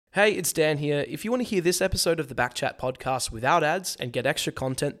Hey, it's Dan here. If you want to hear this episode of the Backchat podcast without ads and get extra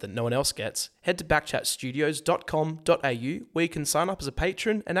content that no one else gets, head to backchatstudios.com.au where you can sign up as a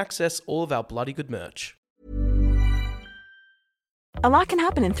patron and access all of our bloody good merch. A lot can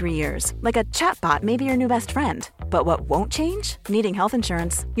happen in 3 years, like a chatbot may be your new best friend. But what won't change? Needing health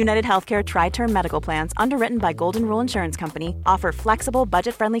insurance. United Healthcare Tri-Term Medical Plans, underwritten by Golden Rule Insurance Company, offer flexible,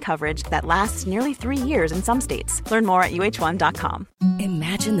 budget-friendly coverage that lasts nearly 3 years in some states. Learn more at uh1.com.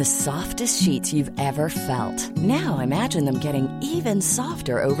 Imagine the softest sheets you've ever felt. Now imagine them getting even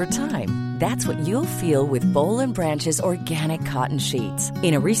softer over time. That's what you'll feel with Boll & Branch's organic cotton sheets.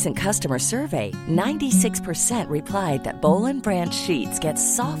 In a recent customer survey, 96% replied that Boll & Branch sheets get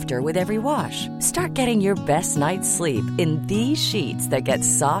softer with every wash. Start getting your best night's sleep in these sheets that get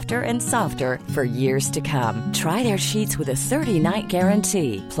softer and softer for years to come. Try their sheets with a 30-night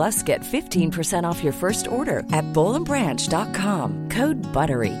guarantee. Plus, get 15% off your first order at bollandbranch.com. Code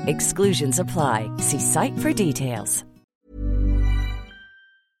BUTTERY. Exclusions apply. See site for details.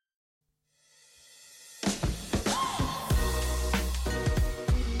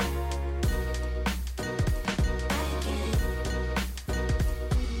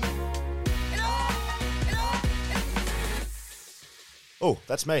 Oh,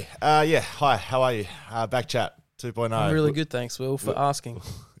 that's me. Hi, how are you? Backchat 2.0. I'm really good, thanks, Will, for asking.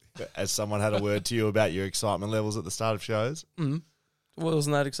 Has someone had a word to you about your excitement levels at the start of shows? Well,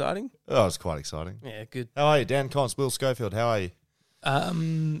 wasn't that exciting? Oh, it's quite exciting. Yeah, good. How are you? Dan Cons, Will Schofield, how are you? I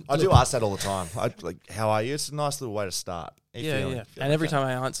Look, do ask that all the time. How are you? It's a nice little way to start. Yeah. And every time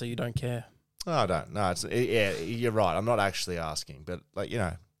I answer, you don't care. Oh, I don't. No, you're right. I'm not actually asking, but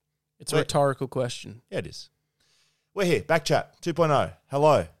It's a rhetorical question. Yeah, it is. We're here, Backchat 2.0.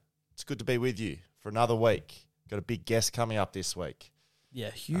 Hello. It's good to be with you for another week. Got a big guest coming up this week.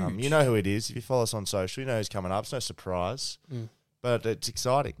 Yeah, huge. You know who it is. If you follow us on social, you know who's coming up. It's no surprise, but it's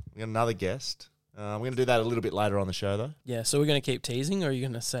exciting. We got another guest. We're going to do that a little bit later on the show, though. Yeah, so we're going to keep teasing, or are you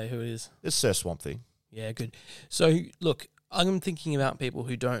going to say who it is? It's Sir Swamp Thing. Yeah, good. So, look, I'm thinking about people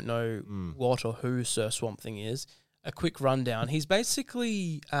who don't know what or who Sir Swamp Thing is. A quick rundown. He's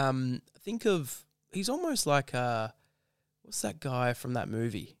basically, he's almost like what's that guy from that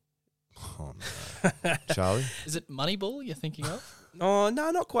movie? Oh, no. Charlie? Is it Moneyball you're thinking of? Oh,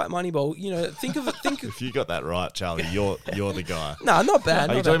 no, not quite Moneyball. Think of If you got that right, Charlie, you're the guy. No, not bad.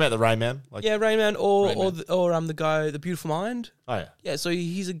 Are you talking about the Rain Man? Yeah, Rain Man, or the guy, The Beautiful Mind. Oh, yeah. Yeah, so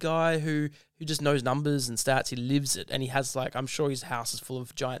he's a guy who just knows numbers and stats. He lives it, and he has I'm sure his house is full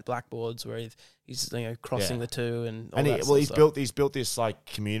of giant blackboards where he's crossing the two and all that. He's built this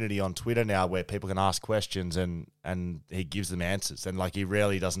community on Twitter now where people can ask questions and he gives them answers, and he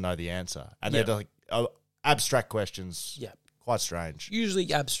rarely doesn't know the answer, and they're abstract questions. Yeah, quite strange.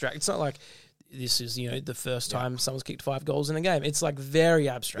 Usually abstract. It's not like this is the first time someone's kicked 5 goals in a game. It's very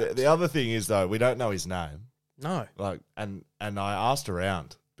abstract. The other thing is though, we don't know his name. No. And I asked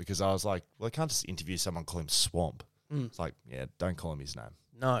around because I was like, well, I can't just interview someone, call him Swamp. It's don't call him his name.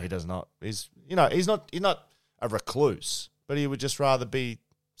 No, he does not. He's not a recluse, but he would just rather be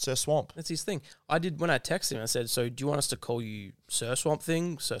Sir Swamp. That's his thing. I did when I texted him. I said, "So do you want us to call you Sir Swamp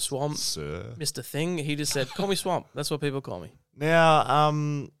Thing, Sir Swamp, Sir Mr. Thing?" He just said, "Call me Swamp." That's what people call me. Now,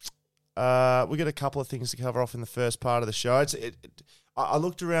 we got a couple of things to cover off in the first part of the show. I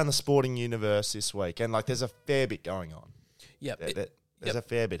looked around the sporting universe this week, and there's a fair bit going on. Yep, there's a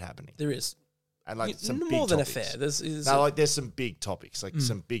fair bit happening. There is. And some more big than topics. a fair. There's some big topics,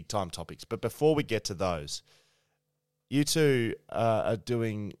 some big time topics. But before we get to those, you two are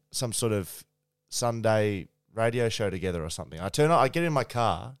doing some sort of Sunday radio show together or something. I get in my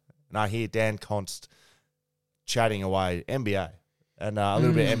car and I hear Dan Const chatting away NBA and a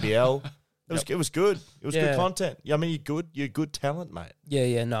little bit of NBL. It was good. It was good content. I mean, you're good talent, mate.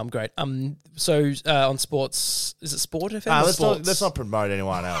 Yeah. No, I'm great. So on Sports, is it Sport FM? Let's not promote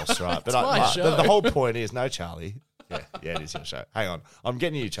anyone else, right? But my show. The whole point is, no, Charlie. Yeah, it is your show. Hang on, I'm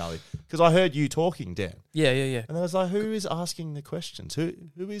getting you, Charlie, because I heard you talking, Dan. Yeah. And I was like, who is asking the questions? Who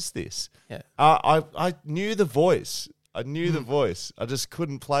is this? Yeah. I knew the voice. I just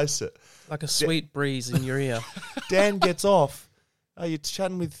couldn't place it. Like a sweet breeze in your ear. Dan gets off. You're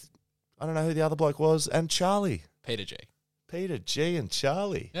chatting with, I don't know who the other bloke was, and Charlie. Peter G and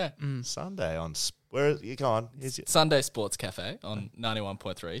Charlie. Yeah. Sunday on, where you go on? Sunday Sports Cafe on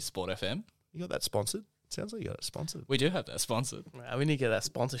 91.3 Sport FM. You got that sponsored? Sounds like you got it sponsored. We do have that sponsored. Wow, we need to get that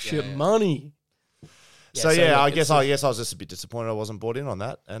sponsorship money. I guess I was just a bit disappointed I wasn't brought in on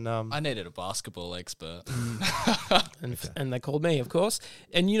that. And I needed a basketball expert. and they called me, of course.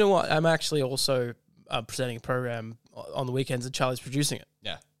 And you know what? I'm actually also presenting a program on the weekends and Charlie's producing it.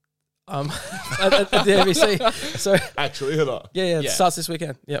 Yeah. at the ABC. So Actually, or not? yeah, it Yeah. starts this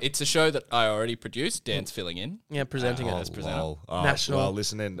weekend. Yeah, It's a show that I already produced. Dan's filling in. presenting Oh, it. as presenter. lol. Oh, National- Well,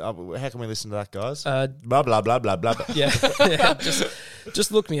 listen in. How can we listen to that, guys? Blah blah, blah, blah, blah, blah. Yeah,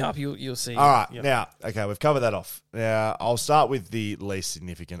 just look me up. You'll see. All right. Yeah. Now, okay, we've covered that off. Now, I'll start with the least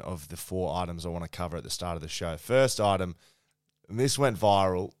significant of the 4 items I want to cover at the start of the show. First item, and this went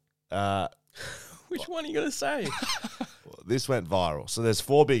viral. Which one are you gonna say? This went viral. So there's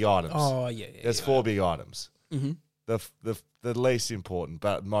 4 big items. Oh yeah. There's 4 big items. Mm-hmm. The least important,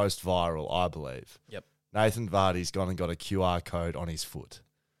 but most viral, I believe. Yep. Nathan Vardy's gone and got a QR code on his foot.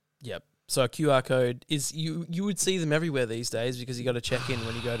 Yep. So a QR code is you would see them everywhere these days because you got to check in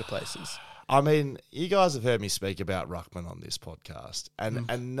when you go to places. I mean, you guys have heard me speak about ruckman on this podcast,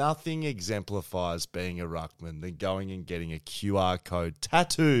 and nothing exemplifies being a ruckman than going and getting a QR code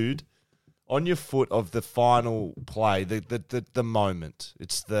tattooed on your foot of the final play, the moment.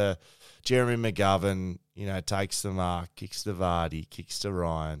 It's the Jeremy McGovern, takes the mark, kicks to Vardy, kicks to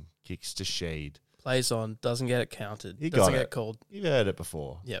Ryan, kicks to Sheed. Plays on, doesn't get it counted, You doesn't got get it. called. You've heard it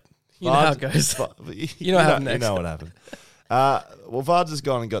before. Yep. You know how it goes. You know what happened next. You know what happened. Well, Vards has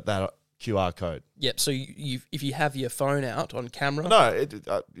gone and got that QR code. Yep. So you if you have your phone out on camera. No,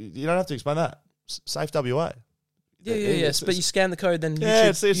 you don't have to explain that. Safe WA. Yeah. Yes, but you scan the code, then Yeah, YouTube,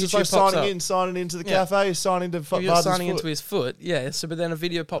 it's just YouTube like pops signing up. signing into the Yeah. cafe, signing to If you're Vards' signing foot. into his foot, yeah. So, but then a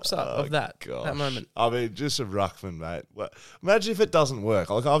video pops up of that Gosh. moment. I mean, just a ruckman, mate. Imagine if it doesn't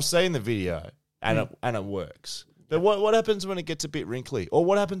work. Like I've seen the video and it works. But what happens when it gets a bit wrinkly? Or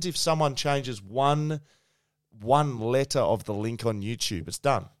what happens if someone changes one letter of the link on YouTube? It's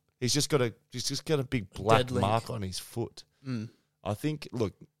done. He's just got a big black Dead link. mark on his foot. Mm. I think.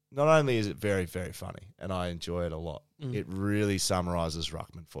 Look, not only is it very, very funny, and I enjoy it a lot. It really summarises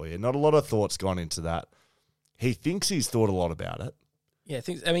ruckman for you. Not a lot of thought's gone into that. He thinks he's thought a lot about it. Yeah.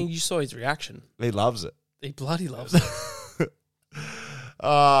 I mean, you saw his reaction. He loves it. He bloody loves it.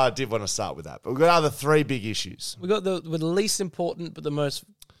 I did want to start with that. But we've got other 3 big issues. We got the least important, but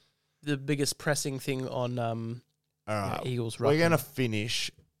the biggest pressing thing on All right. Eagles. We're ruckman. going to finish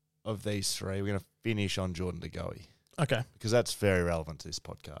of these 3. We're going to finish on Jordan De Goey Okay. because that's very relevant to this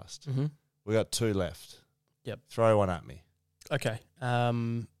podcast. Mm-hmm. We got 2 left. Yep. Throw one at me. Okay.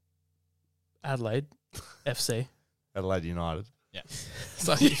 Adelaide FC. Adelaide United. Yeah.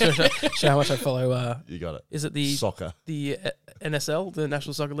 So show how much I follow. You got it. Is it the Soccer. NSL, the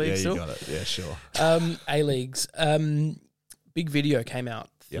National Soccer League? Yeah, still? you got it. Yeah, sure. A-Leagues. Big video came out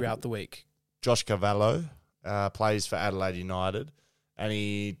throughout the week. Josh Cavallo plays for Adelaide United, and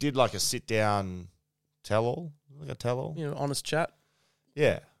he did like a sit-down tell-all. Like a tell-all? You know, honest chat.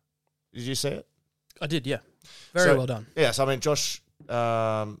 Yeah. Did you see it? I did, yeah. Very well done. Yes, I mean, Josh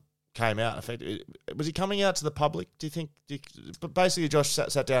came out. Effectively, was he coming out to the public? Do you think? But basically, Josh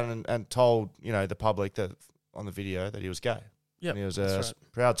sat down and told the public that on the video that he was gay. Yep, And he was that's a right.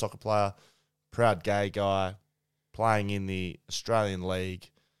 proud soccer player, proud gay guy, playing in the Australian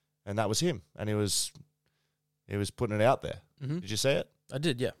League, and that was him. And he was putting it out there. Mm-hmm. Did you see it? I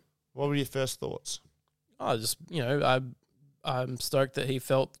did, yeah. What were your first thoughts? I just, I'm stoked that he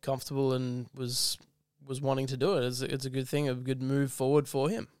felt comfortable and was wanting to do it. It's a good thing, a good move forward for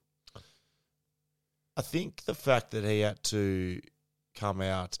him. I think the fact that he had to come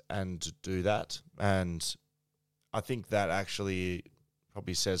out and do that, and I think that actually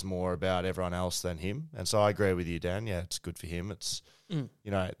probably says more about everyone else than him. And so I agree with you, Dan. Yeah, it's good for him. It's,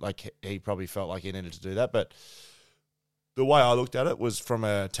 like he probably felt like he needed to do that. But the way I looked at it was from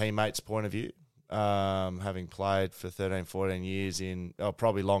a teammate's point of view, having played for 13, 14 years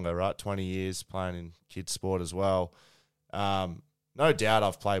probably longer, right? 20 years playing in kids sport as well. No doubt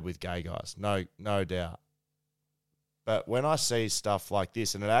I've played with gay guys. No doubt. But when I see stuff like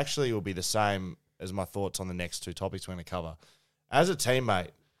this, and it actually will be the same as my thoughts on the next 2 topics we're going to cover, as a teammate,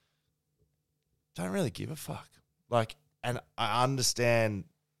 don't really give a fuck. And I understand,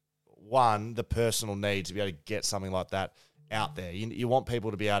 one, the personal need to be able to get something like that out there. You want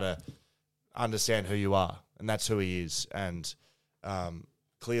people to be able to understand who you are, and that's who he is. And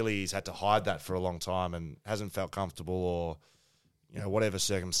clearly he's had to hide that for a long time and hasn't felt comfortable, or whatever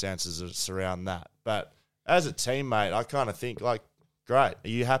circumstances that surround that. But as a teammate, I kind of think, great, are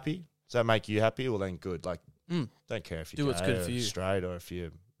you happy? Does that make you happy? Well, then good. Don't care if you're Do what's gay good or for you. straight or if you're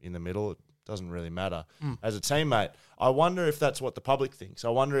in the middle. It doesn't really matter. As a teammate, I wonder if that's what the public thinks. I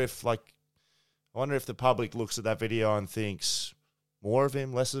wonder if the public looks at that video and thinks more of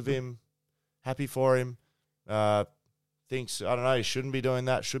him, less of him, happy for him, thinks, I don't know, he shouldn't be doing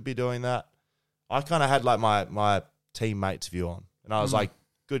that, should be doing that. I kind of had my teammates' view on. And I was like,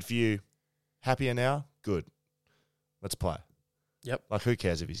 good for you. Happier now? Good. Let's play. Yep. Who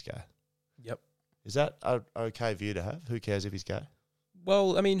cares if he's gay? Is that a okay view to have? Who cares if he's gay?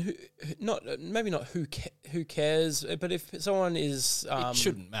 Well, I mean, maybe not who cares, but if someone is, it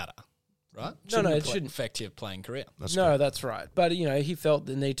shouldn't matter, right? It shouldn't affect your playing career. That's right. But he felt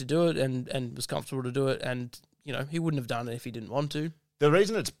the need to do it and was comfortable to do it, and he wouldn't have done it if he didn't want to. The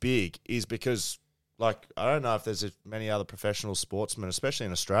reason it's big is because, I don't know if there's many other professional sportsmen, especially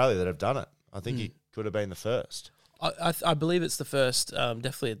in Australia, that have done it. I think he could have been the first. I believe it's the first,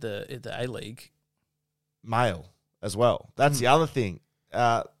 definitely at the A-League. Male as well. That's the other thing.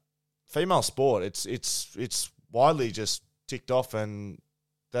 Female sport, it's widely just ticked off, and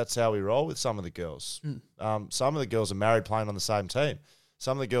that's how we roll with some of the girls. Some of the girls are married playing on the same team.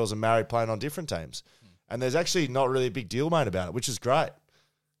 Some of the girls are married playing on different teams. And there's actually not really a big deal made about it, which is great,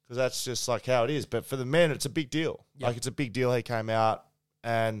 because that's just how it is. But for the men, it's a big deal. Yep. It's a big deal he came out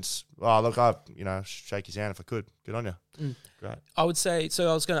and, I'd shake his hand if I could. Good on you. Great. I would say,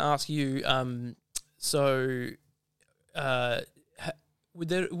 so I was going to ask you, would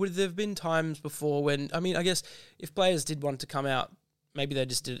there have been times before when, I guess if players did want to come out, maybe they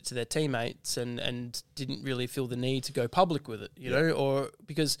just did it to their teammates and didn't really feel the need to go public with it, you know, or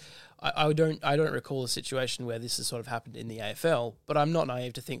because I don't recall a situation where this has sort of happened in the AFL, but I'm not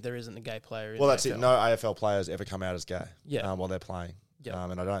naive to think there isn't a gay player in the that's AFL. it. No AFL players ever come out as gay while they're playing. Yeah.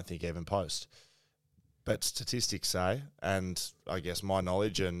 And I don't think even post. But statistics say, and I guess my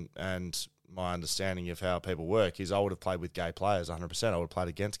knowledge and my understanding of how people work is I would have played with gay players 100%. I would have played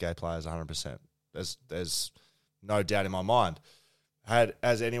against gay players 100%. There's no doubt in my mind.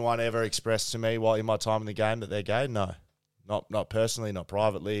 Has anyone ever expressed to me while in my time in the game that they're gay? No. Not personally, not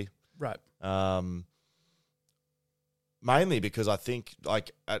privately. Right. Mainly because I think a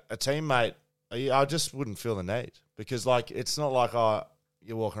teammate, I just wouldn't feel the need, because it's not like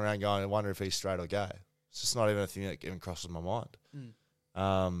you're walking around going, I wonder if he's straight or gay. It's just not even a thing that even crosses my mind.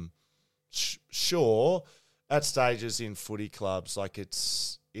 Sure, at stages in footy clubs,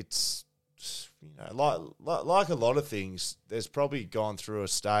 it's like a lot of things, there's probably gone through a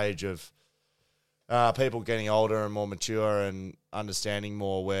stage of people getting older and more mature and understanding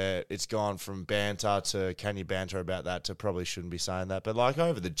more, where it's gone from banter to can you banter about that to probably shouldn't be saying that. But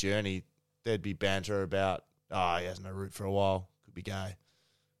over the journey, there'd be banter about, he hasn't a root for a while, could be gay,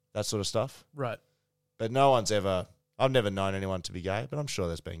 that sort of stuff. Right. But I've never known anyone to be gay, but I'm sure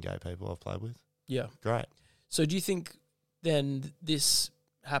there's been gay people I've played with. Yeah. Great. So do you think then this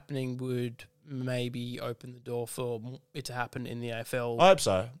happening would maybe open the door for it to happen in the AFL? I hope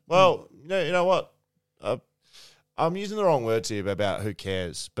so. Well, you know what? I'm using the wrong words here about who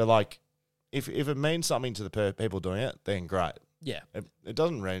cares, but if it means something to the people doing it, then great. Yeah. It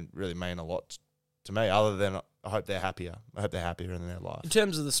doesn't really mean a lot to me, other than I hope they're happier. I hope they're happier in their life. In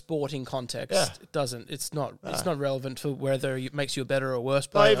terms of the sporting context, it doesn't. It's not. No. It's not relevant for whether it makes you a better or worse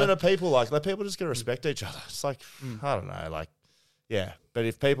player. Not even people people just got to respect each other. It's I don't know, yeah. But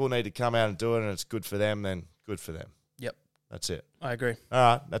if people need to come out and do it and it's good for them, then good for them. Yep. That's it. I agree. All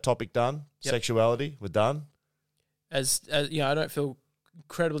right, that topic done. Yep. Sexuality, we're done. As I don't feel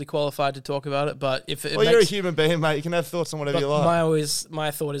incredibly qualified to talk about it, but if it you're a human being, mate. You can have thoughts on whatever you like.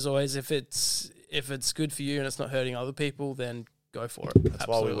 My thought is always if it's good for you and it's not hurting other people, then go for it. That's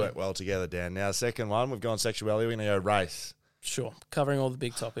Absolutely. Why we work well together, Dan. Now, second one, we've gone sexuality. We're going to go race. Sure, covering all the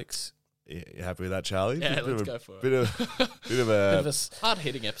big topics. You happy with that, Charlie? Yeah, let's go for it. Bit of a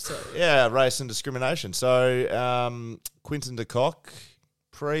hard-hitting episode. Yeah, race and discrimination. So, Quinton de Kock,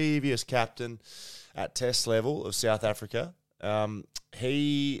 previous captain at Test level of South Africa. How do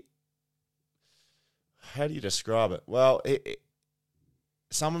you describe it? Well,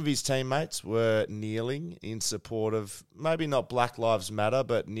 some of his teammates were kneeling in support of maybe not Black Lives Matter,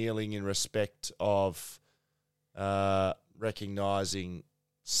 but kneeling in respect of recognising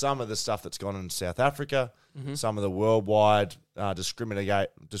some of the stuff that's gone on in South Africa, some of the worldwide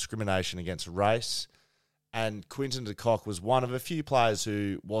discrimination against race. And Quinton de Kock was one of a few players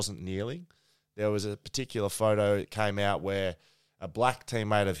who wasn't kneeling. There was a particular photo that came out where a black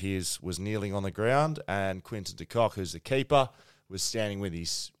teammate of his was kneeling on the ground, and Quinton de Kock, who's the keeper, was standing with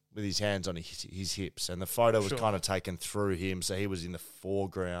his hands on his hips. And the photo was kind of taken through him, so he was in the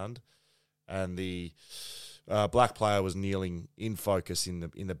foreground, and the black player was kneeling in focus in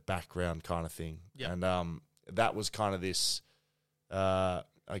the background kind of thing. Yep. And that was kind of this, I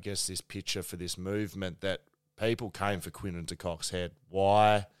guess, this picture for this movement that people came for Quinton de Kock's head.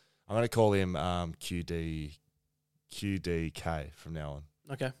 Why? I'm going to call him QDK from now on.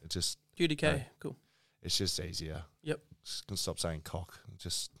 Okay. It's just QDK, cool. It's just easier. Yep. Just gonna stop saying cock.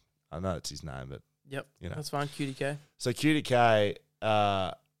 I know it's his name, but yep, that's fine. QDK. So QDK,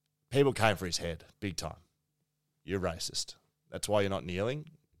 people came for his head big time. You're racist. That's why you're not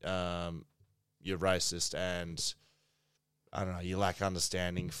kneeling. you're racist and, I don't know, you lack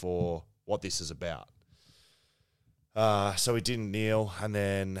understanding for what this is about. So he didn't kneel, and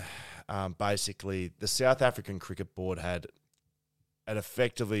then basically the South African Cricket Board had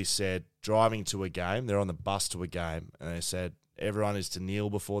effectively said, driving to a game, they're on the bus to a game, and they said, everyone is to kneel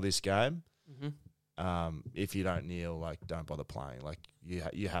before this game. Mm-hmm. If you don't kneel, like, don't bother playing. Like,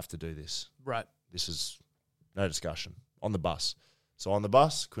 you have to do this. Right. This is no discussion. On the bus. So on the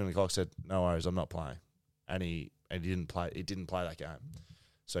bus, Quinn Clark said, no worries, I'm not playing. And he didn't play that game.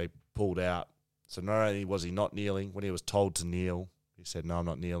 So he pulled out. So not only was he not kneeling, when he was told to kneel, he said, no, I'm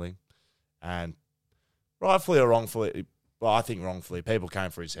not kneeling. And rightfully or wrongfully, well, I think wrongfully, people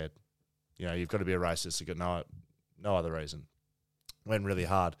came for his head. You know, you've got to be a racist. You've got no other reason. Went really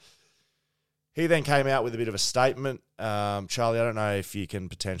hard. He then came out with a bit of a statement. Charlie, I don't know if you can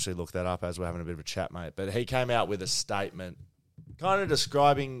potentially look that up as we're having a bit of a chat, mate. But he came out with a statement kind of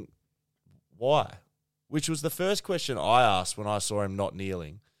describing why, which was the first question I asked when I saw him not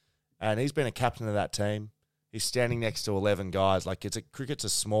kneeling. And he's been a captain of that team. He's standing next to 11 guys. Like, cricket's a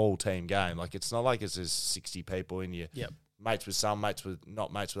small team game. Like, it's not like it's just 60 people in you. Yep. Mates with some, mates with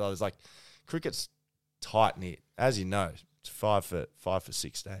not mates with others. Like, cricket's tight-knit. As you know, it's 5 for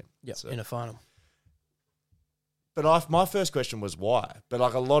 16. Yep, So, in a final. but my first question was why. But,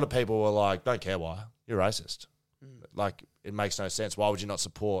 like, a lot of people were like, don't care why. You're racist. Like, it makes no sense. Why would you not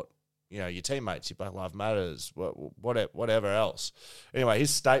support, you know, your teammates, your Black Lives Matters, whatever else? Anyway, his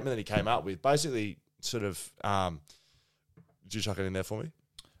statement that he came up with basically sort of, did you chuck it in there for me?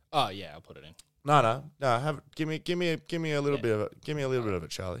 Oh yeah, I'll put it in. No. Give me a little bit of it. Give me a little bit of it,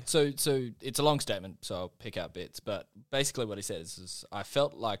 Charlie. So it's a long statement, so I'll pick out bits. But basically, what he says is, I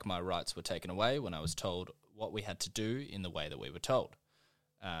felt like my rights were taken away when I was told what we had to do in the way that we were told.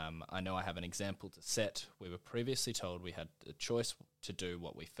 I know I have an example to set. We were previously told we had a choice to do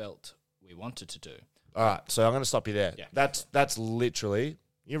what we felt we wanted to do. All right, so I'm going to stop you there. Yeah. That's literally,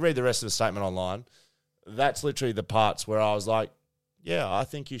 you read the rest of the statement online, that's literally the parts where I was like, yeah, I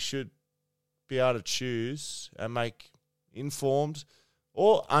think you should be able to choose and make informed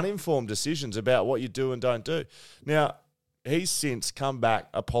or uninformed decisions about what you do and don't do. Now, he's since come back,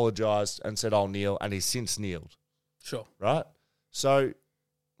 apologised and said, I'll kneel, and he's since kneeled. Sure. Right? So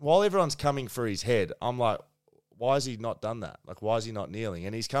while everyone's coming for his head, I'm like, why has he not done that? Like, why is he not kneeling?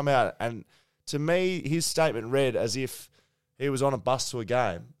 And he's come out, and to me, his statement read as if he was on a bus to a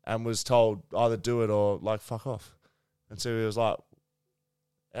game and was told either do it or, like, fuck off. And so he was like,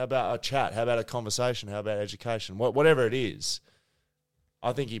 how about a chat? How about a conversation? How about education? Whatever it is,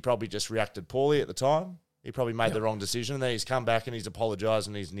 I think he probably just reacted poorly at the time. He probably made the wrong decision, and then he's come back and he's apologised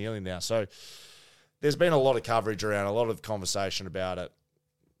and he's kneeling now. So there's been a lot of coverage around, a lot of conversation about it.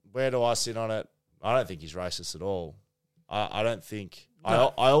 Where do I sit on it? I don't think he's racist at all. I don't think...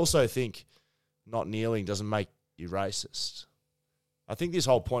 No. I also think not kneeling doesn't make you racist. I think this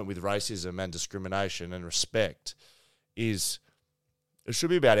whole point with racism and discrimination and respect is... it should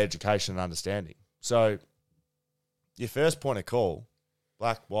be about education and understanding. So your first point of call,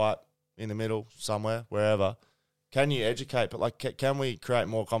 black, white, in the middle, somewhere, wherever, can you educate? But, like, can we create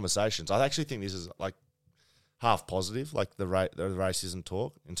more conversations? I actually think this is, like, half positive, like the racism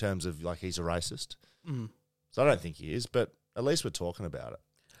talk, in terms of, like, he's a racist. Mm. So I don't think he is, but at least we're talking about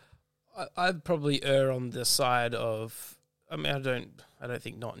it. I'd probably err on the side of, I mean, I don't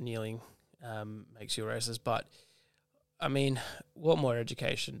think not kneeling makes you a racist, but I mean, what more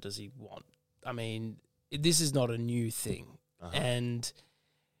education does he want? I mean, this is not a new thing. Uh-huh. And,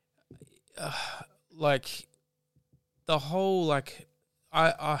 like, the whole, like,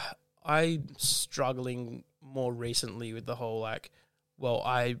 I'm struggling more recently with the whole, like, well,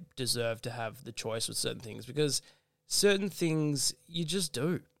 I deserve to have the choice with certain things, because certain things you just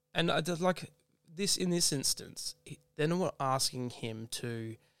do. And I just, like, this, in this instance, they're not asking him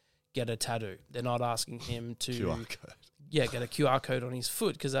to get a tattoo. They're not asking him to... QR code. Yeah, get a QR code on his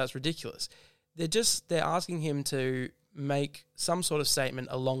foot, because that's ridiculous. They're asking him to make some sort of statement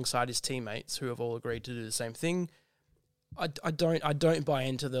alongside his teammates who have all agreed to do the same thing. I don't buy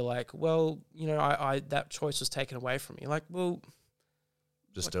into the, like, well, you know, I that choice was taken away from me. Like, well,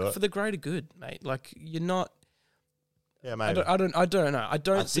 just, like, do it for the greater good, mate. Like, you're not. Yeah, maybe. I don't know. I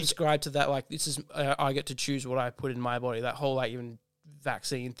don't subscribe to that. Like, this is I get to choose what I put in my body. That whole, like, even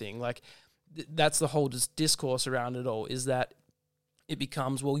vaccine thing. Like, that's the whole discourse around it all, is that it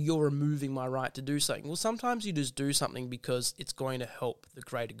becomes, well, you're removing my right to do something. Well, sometimes you just do something because it's going to help the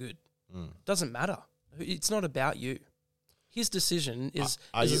greater good. Doesn't matter. It's not about you. His decision is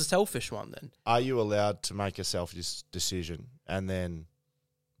a selfish one then. Are you allowed to make a selfish decision and then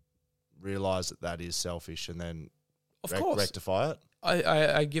realise that is selfish and then of course rectify it?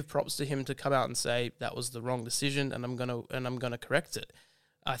 I give props to him to come out and say that was the wrong decision, and I'm gonna correct it.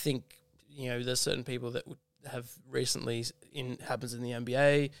 I think there's certain people that have recently happens in the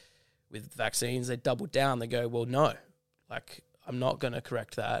NBA with vaccines. They double down. They go, well, no, like I'm not going to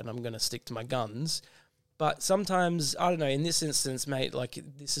correct that, and I'm going to stick to my guns. But sometimes, I don't know, in this instance, mate, like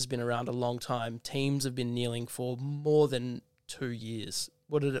this has been around a long time. Teams have been kneeling for more than 2 years.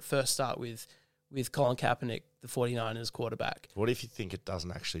 What did it first start with Colin Kaepernick, the 49ers quarterback? What if you think it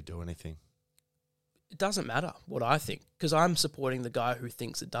doesn't actually do anything? It doesn't matter what I think, because I'm supporting the guy who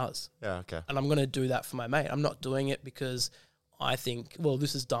thinks it does. Yeah, okay. And I'm going to do that for my mate. I'm not doing it because I think, well,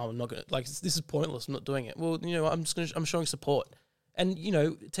 this is dumb. I'm not going to, like, this is pointless. I'm not doing it. Well, I'm showing support. And,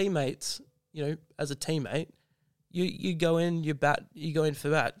 teammates, as a teammate, you go in, you go in for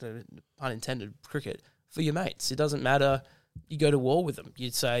that, pun intended, cricket, for your mates. It doesn't matter. You go to war with them.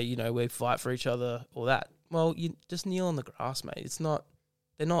 You'd say, we fight for each other or that. Well, you just kneel on the grass, mate.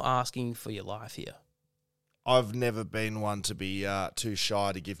 They're not asking for your life here. I've never been one to be too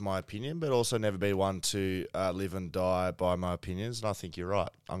shy to give my opinion, but also never been one to live and die by my opinions. And I think you're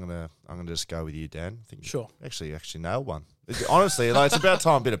right. I'm gonna just go with you, Dan. I think sure. You actually nailed one. Honestly, it's about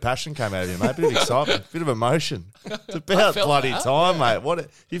time a bit of passion came out of you, mate. A bit of excitement, a bit of emotion. It's about bloody that. time, mate. What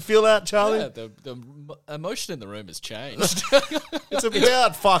you feel that, Charlie? Yeah, the emotion in the room has changed. It's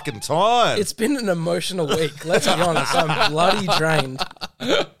about fucking time. It's been an emotional week. Let's be honest. I'm bloody drained.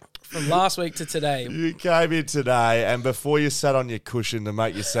 From last week to today. You came in today, and before you sat on your cushion to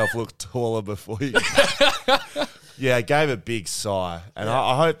make yourself look taller before you... Yeah, gave a big sigh. And yeah.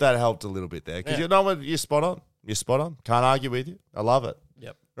 I hope that helped a little bit there. Because you're spot on. You're spot on. Can't argue with you. I love it.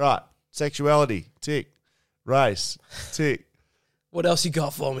 Yep. Right. Sexuality, tick. Race, tick. What else you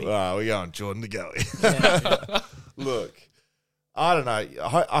got for me? Right, we're going Jordan DeGoey. Look, I don't know.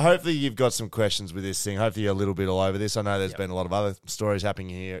 I hope that you've got some questions with this thing. Hopefully you're a little bit all over this. I know there's been a lot of other stories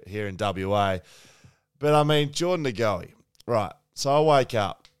happening here in WA. But, I mean, Jordan DeGoey. Right. So I wake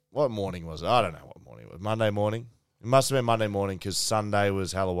up. What morning was it? I don't know what morning it was. Monday morning? It must have been Monday morning because Sunday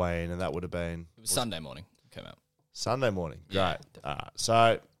was Halloween, and that would have been... It was Sunday morning. It came out. Sunday morning. Yeah, Great.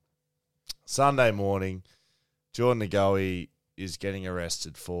 So, Sunday morning, Jordan DeGoey is getting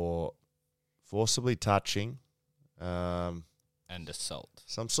arrested for forcibly touching... and assault.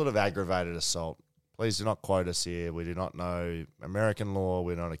 Some sort of aggravated assault. Please do not quote us here. We do not know American law.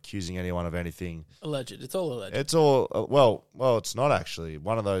 We're not accusing anyone of anything. Alleged. It's all alleged. It's all, well, it's not actually.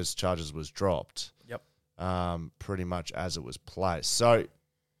 One of those charges was dropped. Yep. Pretty much as it was placed. So,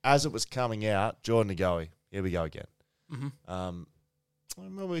 as it was coming out, Jordan DeGoey, here we go again. Mm-hmm.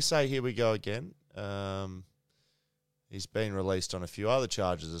 When we say here we go again, he's been released on a few other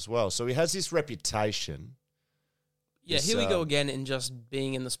charges as well. So, he has this reputation... Yeah, here we go again in just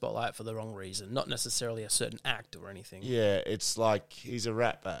being in the spotlight for the wrong reason, not necessarily a certain act or anything. Yeah, it's like he's a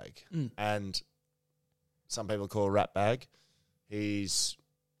rat bag. And some people call a rat bag. He's...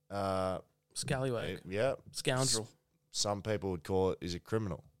 Scallywag. Yeah. Scoundrel. Some people would call it he's a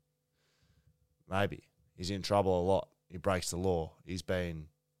criminal. Maybe. He's in trouble a lot. He breaks the law. He's been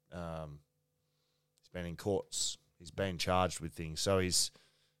in courts. He's been charged with things. So he's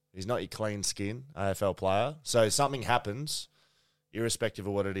not your clean skin AFL player. So something happens, irrespective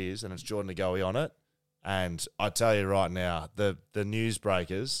of what it is, and it's Jordan DeGoey on it. And I tell you right now, the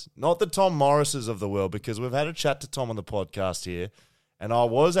newsbreakers, not the Tom Morrises of the world, because we've had a chat to Tom on the podcast here, and I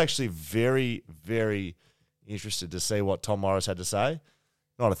was actually very, very interested to see what Tom Morris had to say.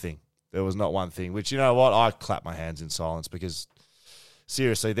 Not a thing. There was not one thing, which, you know what, I clap my hands in silence because,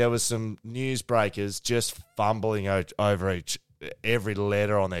 seriously, there was some newsbreakers just fumbling over every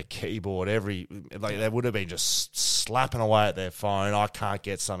letter on their keyboard, they would have been just slapping away at their phone. I can't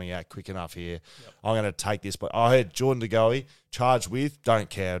get something out quick enough here. Yep. I'm going to take this. But I heard Jordan DeGoey charged with, don't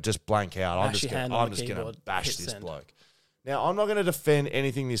care, just blank out. I'm just going to bash this bloke. Now, I'm not going to defend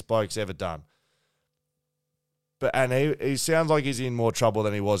anything this bloke's ever done. And he sounds like he's in more trouble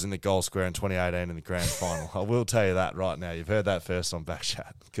than he was in the goal square in 2018 in the grand final. I will tell you that right now. You've heard that first on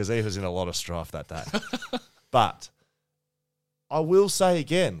Backchat because he was in a lot of strife that day. But I will say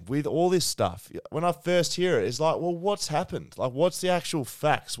again, with all this stuff, when I first hear it, it's like, well, what's happened? Like, what's the actual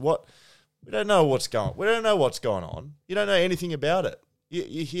facts? We don't know what's going on. You don't know anything about it.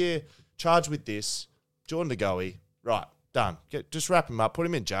 You hear charged with this, Jordan DeGoey, right, done. Just wrap him up, put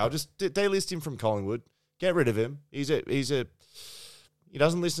him in jail, just delist him from Collingwood, get rid of him. He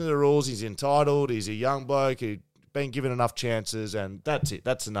doesn't listen to the rules. He's entitled. He's a young bloke who's been given enough chances, and that's it.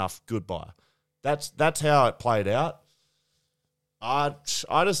 That's enough. Goodbye. That's how it played out. I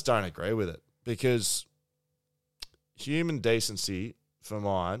just don't agree with it because human decency for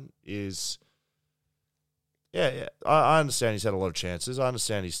mine is Yeah. I understand he's had a lot of chances. I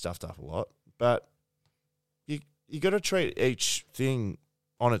understand he's stuffed up a lot. But you got to treat each thing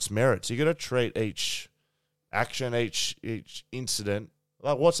on its merits. You got to treat each action, each incident,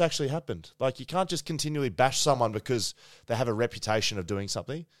 like what's actually happened. Like, you can't just continually bash someone because they have a reputation of doing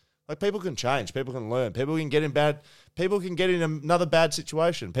something. Like, people can change, people can learn, people can get in another bad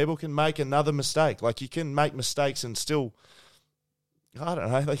situation, people can make another mistake. Like, you can make mistakes and still, I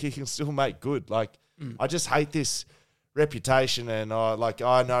don't know, like, you can still make good. Like, I just hate this reputation, and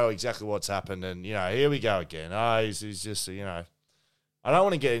I know exactly what's happened, and here we go again. He's just I don't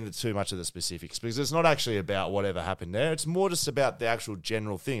want to get into too much of the specifics because it's not actually about whatever happened there. It's more just about the actual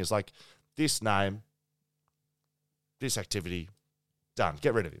general thing. It's like, this name, this activity, done.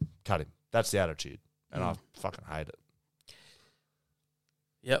 Get rid of him. Cut him. That's the attitude, and I fucking hate it.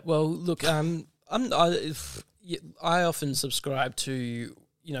 Yeah. Well, look, I often subscribe to,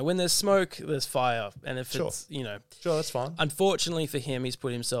 when there's smoke, there's fire, and if it's Sure, that's fine. Unfortunately for him, he's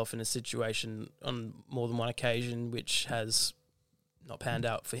put himself in a situation on more than one occasion which has not panned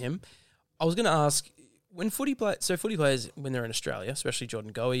out for him. I was going to ask, footy players, when they're in Australia, especially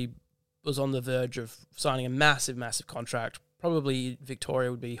Jordan Goey, was on the verge of signing a massive, massive contract. Probably Victoria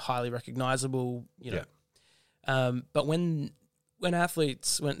would be highly recognisable, but when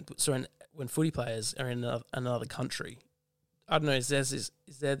footy players are in another country, I don't know, is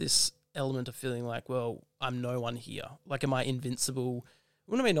there this element of feeling like, well, I'm no one here? Like, am I invincible?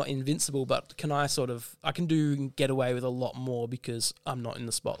 Well, I mean, not invincible, but can I get away with a lot more because I'm not in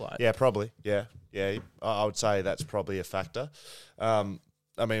the spotlight? Yeah, probably. Yeah. I would say that's probably a factor. I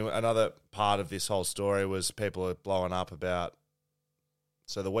mean, another part of this whole story was people are blowing up about.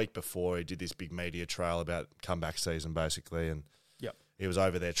 So the week before, he did this big media trail about comeback season, basically, and he was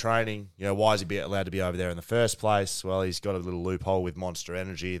over there training. Why is he allowed to be over there in the first place? Well, he's got a little loophole with Monster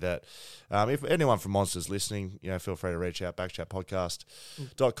Energy that if anyone from Monster's listening, feel free to reach out,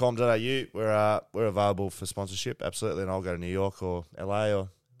 backchatpodcast.com.au. We're available for sponsorship, absolutely, and I'll go to New York or LA or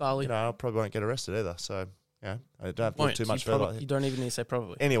Bali. I probably won't get arrested either, so I don't have to look too much further. You don't even need to say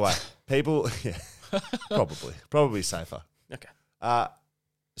probably. Anyway, people, probably safer. Okay.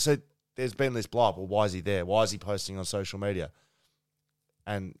 So there's been this blow up. Well, why is he there? Why is he posting on social media?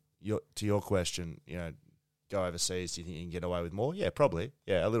 And to your question, go overseas, do you think you can get away with more? Yeah, probably.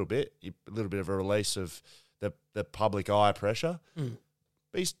 Yeah, a little bit. A little bit of a release of the public eye pressure. But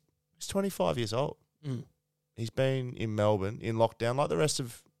he's 25 years old. He's been in Melbourne in lockdown like the rest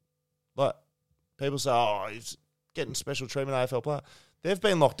of, like, people say, he's getting special treatment, AFL player. They've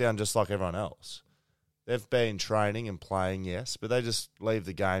been locked down just like everyone else. They've been training and playing, yes, but they just leave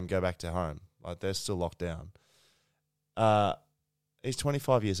the game, go back to home. Like, they're still locked down. He's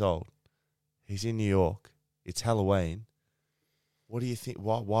 25 years old. He's in New York. It's Halloween. What do you think?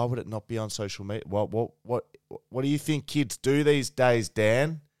 Why would it not be on social media? What do you think kids do these days,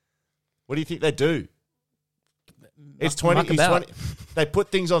 Dan? What do you think they do? It's 20. He's 20. They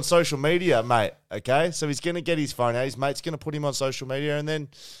put things on social media, mate. Okay, so he's going to get his phone out. His mate's going to put him on social media, and then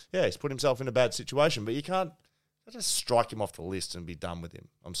he's put himself in a bad situation. But you can't just strike him off the list and be done with him.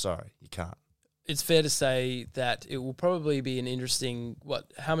 I'm sorry, you can't. It's fair to say that it will probably be an interesting.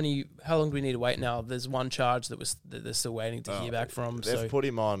 How long do we need to wait now? There's one charge that they're still waiting to hear back from. They've put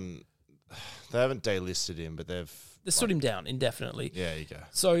him on. They haven't delisted him, but they've stood him down indefinitely. Yeah, you go.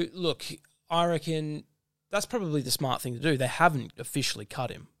 So look, I reckon that's probably the smart thing to do. They haven't officially cut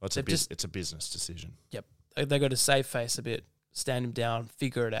him. Well, it's a business decision. Yep, they got to save face a bit, stand him down,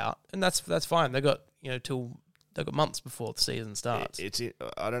 figure it out, and that's fine. They got they've got months before the season starts. I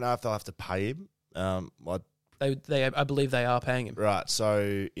don't know if they'll have to pay him. I believe they are paying him. Right.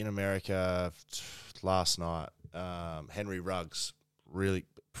 So in America last night, Henry Ruggs, really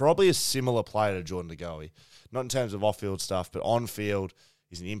probably a similar player to Jordan De Goey, not in terms of off-field stuff, but on-field,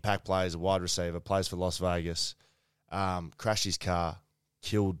 he's an impact player, he's a wide receiver, plays for Las Vegas, crashed his car,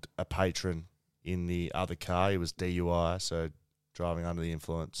 killed a patron in the other car. He was DUI, so driving under the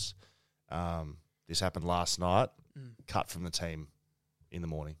influence. This happened last night. Cut from the team in the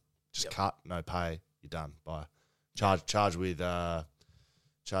morning. Just cut, no pay. You're done. Bye. Charged with DUI.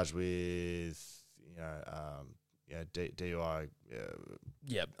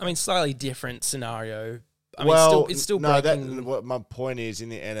 Yeah, I mean, slightly different scenario. It's still breaking. What my point is, in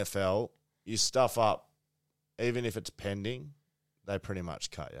the NFL, you stuff up, even if it's pending, they pretty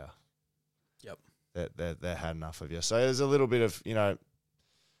much cut you. Yep. They had enough of you. So there's a little bit of,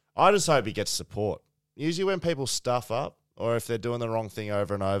 I just hope he gets support. Usually when people stuff up, or if they're doing the wrong thing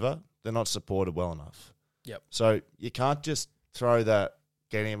over and over, they're not supported well enough. Yep. So you can't just throw that,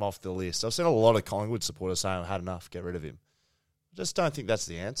 getting him off the list. I've seen a lot of Collingwood supporters saying, I had enough, get rid of him. I just don't think that's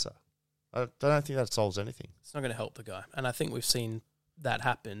the answer. I don't think that solves anything. It's not going to help the guy. And I think we've seen that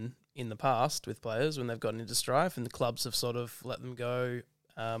happen in the past with players when they've gotten into strife and the clubs have sort of let them go,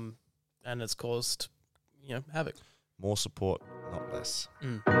 and it's caused, havoc. More support, not less.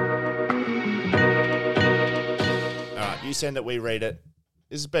 Mm. All right, you send it, we read it.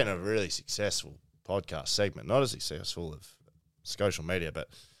 This has been a really successful podcast segment. Not as successful of social media, but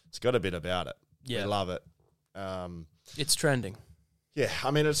it's got a bit about it. Yeah. We love it. It's trending. Yeah,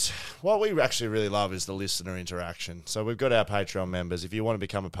 I mean, it's what we actually really love is the listener interaction. So we've got our Patreon members. If you want to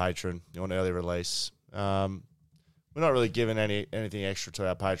become a patron, you want early release. We're not really giving anything extra to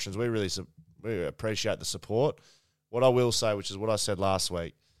our patrons. We appreciate the support. What I will say, which is what I said last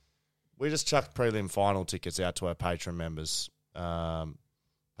week, we just chucked prelim final tickets out to our Patreon members,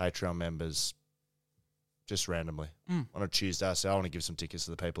 just randomly on a Tuesday. So I want to give some tickets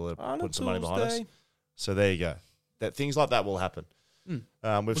to the people that put some money behind us. So there you go. That things like that will happen.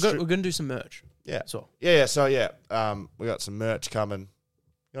 We're going to do some merch. Yeah. So We got some merch coming.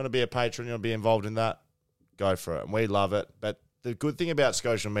 You want to be a patron, you want to be involved in that, go for it. And we love it. But the good thing about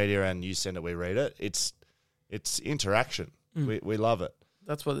social media and you send it, we read it, it's interaction. We love it.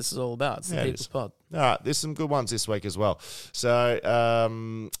 That's what this is all about. It's the People's Pod. All right, there's some good ones this week as well. So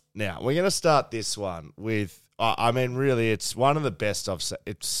now we're going to start this one with, really, it's one of the best I've seen.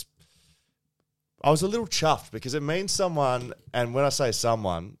 I was a little chuffed because it means someone, and when I say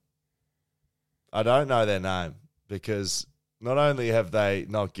someone, I don't know their name because not only have they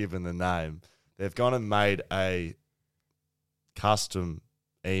not given the name, they've gone and made a custom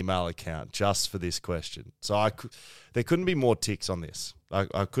email account just for this question. So there couldn't be more ticks on this.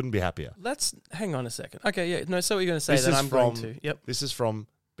 I couldn't be happier. Let's hang on a second. Okay, yeah. No, so what you're going to say that I'm going to. Yep. This is from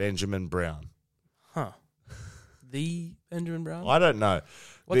Benjamin Brown. Huh. The Benjamin Brown? I don't know.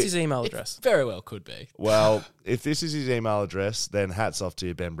 What's his email address? Very well could be. Well, if this is his email address, then hats off to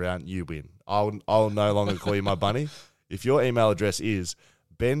you, Ben Brown. You win. I'll no longer call you my bunny. If your email address is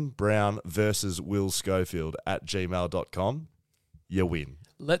benbrown versus willschofield@gmail.com, you win.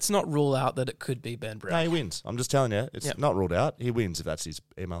 Let's not rule out that it could be Ben Brown. No, he wins. I'm just telling you, it's not ruled out. He wins if that's his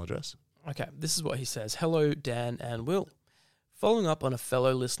email address. Okay, this is what he says. Hello, Dan and Will. Following up on a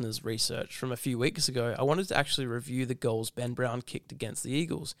fellow listener's research from a few weeks ago, I wanted to actually review the goals Ben Brown kicked against the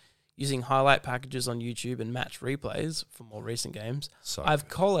Eagles. Using highlight packages on YouTube and match replays for more recent games, I've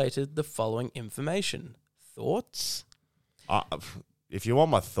collated the following information. Thoughts? If you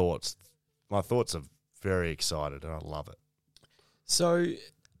want my thoughts are very excited and I love it. So,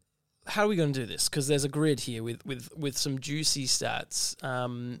 how are we going to do this? Because there's a grid here with some juicy stats,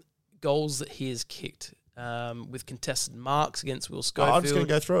 goals that he has kicked, with contested marks against Will Schofield. I'm just going to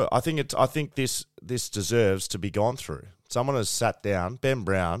go through it. I think this deserves to be gone through. Someone has sat down.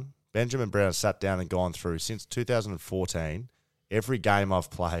 Benjamin Brown has sat down and gone through since 2014 every game I've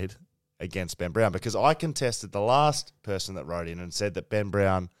played against Ben Brown because I contested the last person that wrote in and said that Ben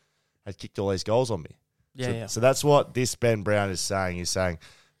Brown had kicked all these goals on me. So that's what this Ben Brown is saying. He's saying,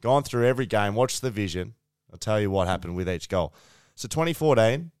 gone through every game, watch the vision. I'll tell you what happened with each goal. So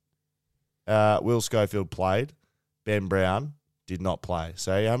 2014, Will Schofield played. Ben Brown did not play.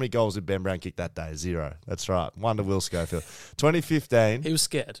 So how many goals did Ben Brown kick that day? 0. That's right. 1 to Will Schofield. 2015. He was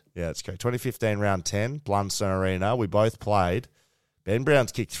scared. Yeah, that's correct. 2015, round 10, Blundstone Arena. We both played. Ben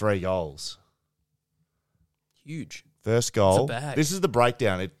Brown's kicked 3 goals. Huge. First goal. It's a bag. This is the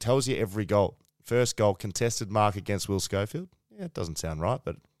breakdown. It tells you every goal. First goal, contested mark against Will Schofield. Yeah, it doesn't sound right,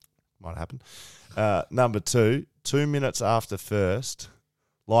 but it might happen. Number 2, 2 minutes after first,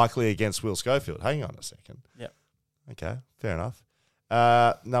 likely against Will Schofield. Hang on a second. Yep. Okay, fair enough.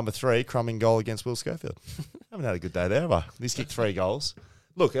 Number 3, crumbing goal against Will Schofield. Haven't had a good day there, have I? He's kicked 3 goals.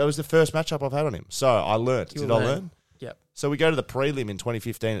 Look, it was the first matchup I've had on him. So I learnt. Did I learn? Yep. So we go to the prelim in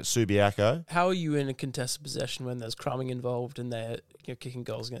 2015 at Subiaco. How are you in a contested possession when there's crumbing involved and they're kicking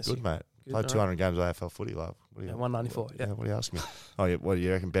goals against you? Good, mate. Played 200 games of AFL footy, love. 194. What are you asking me? Oh, yeah. What do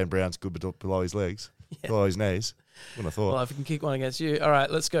you reckon? Ben Brown's good below his legs, below his knees. Wouldn't have thought. Well, if he can kick one against you, all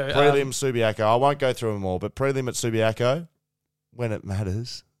right, let's go. Prelim Subiaco. I won't go through them all, but prelim at Subiaco, when it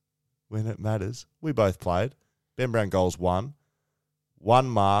matters, we both played. Ben Brown goals 1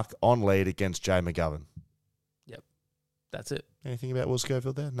 mark on lead against Jay McGovern. Yep, that's it. Anything about Will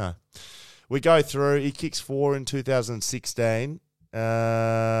Schofield there? No. We go through. He kicks 4 in 2016.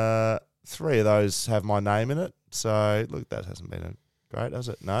 3 of those have my name in it. So, look, that hasn't been great, has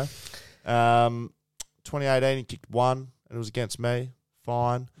it? No. 2018, he kicked 1, and it was against me.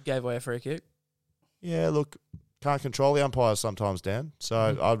 Fine. Gave away a free kick. Yeah, look, can't control the umpires sometimes, Dan.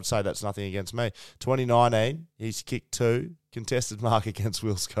 So, I would say that's nothing against me. 2019, he's kicked 2. Contested mark against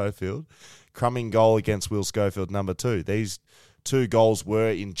Will Schofield. Crumbing goal against Will Schofield, number 2. These 2 goals were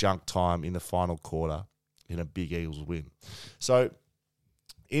in junk time in the final quarter in a big Eagles win. So,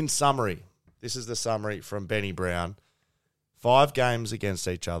 in summary, this is the summary from Benny Brown. 5 games against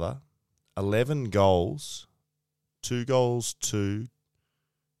each other, 11 goals, 2 goals, 2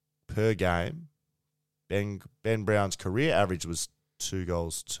 per game. Ben Brown's career average was 2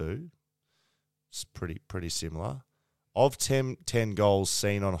 goals, 2. It's pretty similar. Of 10 goals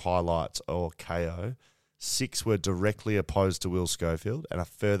seen on highlights or KO, 6 were directly opposed to Will Schofield, and a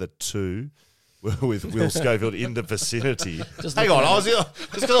further 2 were with Will Schofield in the vicinity. Hang on,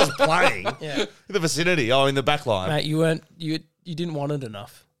 just because I was playing in the vicinity. Oh, in the back line. Mate, you didn't want it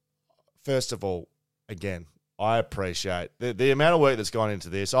enough. First of all, again, I appreciate the amount of work that's gone into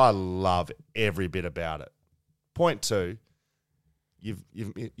this. I love every bit about it. Point 2,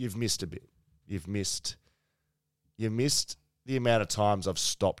 you've missed a bit. You've missed the amount of times I've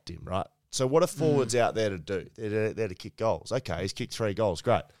stopped him, right? So what are forwards out there to do? They're there to kick goals. Okay, he's kicked 3 goals.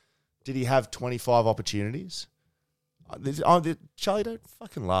 Great. Did he have 25 opportunities? Charlie, don't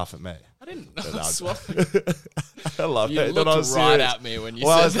fucking laugh at me. I didn't. I love You it. looked right at me when you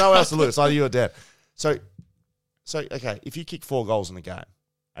well, said there's no one else to look. It's either you or Dan. So okay, if you kick 4 goals in the game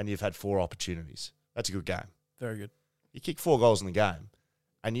and you've had 4 opportunities, that's a good game. Very good. You kick 4 goals in the game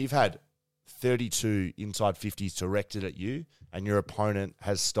and you've had 32 inside 50s directed at you and your opponent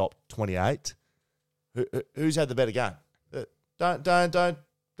has stopped 28. Who's had the better game?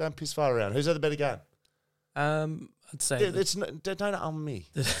 Don't piss far around. Who's had the better game? I'd say Don't me.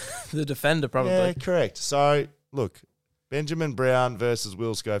 the defender probably. Yeah, correct. So, look, Benjamin Brown versus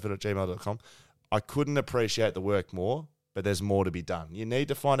Will Schofield at gmail.com. I couldn't appreciate the work more, but there's more to be done. You need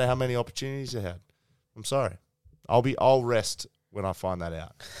to find out how many opportunities you had. I'm sorry. I'll rest when I find that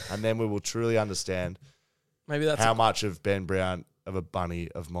out. And then we will truly understand Maybe that's how much of Ben Brown of a bunny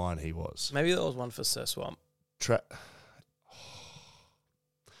of mine he was. Maybe that was one for Sir Swamp.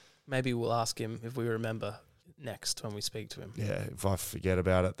 Maybe we'll ask him if we remember next when we speak to him. Yeah, if I forget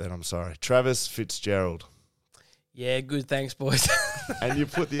about it, then I'm sorry. Travis Fitzgerald. Yeah, good. Thanks, boys. And you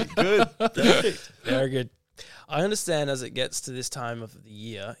put the good. Perfect. Very good. I understand as it gets to this time of the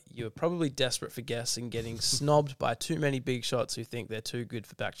year, you're probably desperate for guests and getting snobbed by too many big shots who think they're too good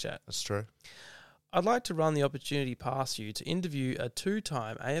for Backchat. That's true. I'd like to run the opportunity past you to interview a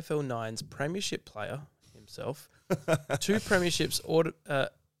 2-time AFL 9's premiership player himself, 2 premierships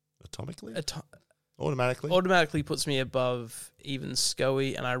automatically puts me above even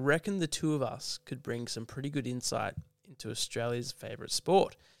Scoey, and I reckon the 2 of us could bring some pretty good insight into Australia's favourite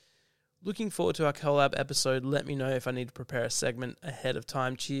sport. Looking forward to our collab episode. Let me know if I need to prepare a segment ahead of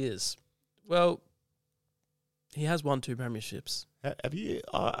time. Cheers. Well, he has won 2 premierships. Have you?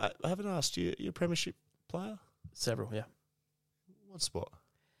 I haven't asked you. You're a premiership player? Several, yeah. What sport?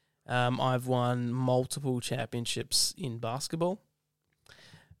 I've won multiple championships in basketball.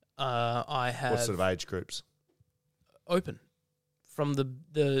 I have... What sort of age groups? Open. From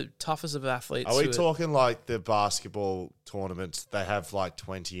the toughest of athletes. Are we talking like the basketball tournaments? They have like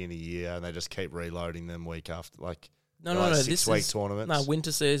 20 in a year and they just keep reloading them week after. No. 6-week tournaments? No,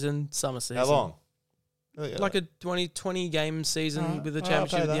 winter season, summer season. How long? Like a 20 game season with a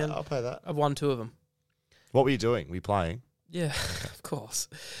championship at the end. I'll pay that. I've won 2 of them. What were you doing? Were you playing? Yeah, of course.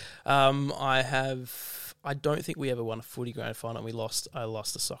 I don't think we ever won a footy grand final. I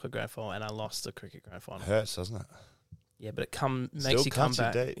lost a soccer grand final and I lost a cricket grand final. Hurts, doesn't it? Yeah, but it makes you come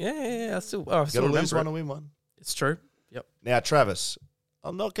back. Deep. Yeah. I still got to lose one it. to win one. It's true. Yep. Now, Travis,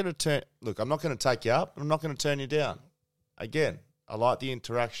 I'm not going to take you up. I'm not going to turn you down. Again, I like the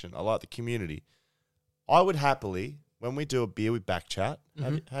interaction. I like the community. I would happily, when we do a beer with Backchat,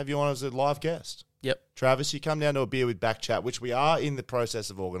 have you on as a live guest. Yep. Travis, you come down to a beer with Backchat, which we are in the process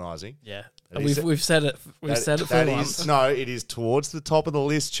of organising. Yeah. We've said it. We've said it for once. No, it is towards the top of the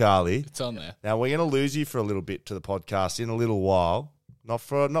list, Charlie. It's on there. Now, we're going to lose you for a little bit to the podcast in a little while. Not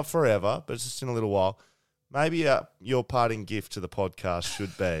forever, but just in a little while. Maybe your parting gift to the podcast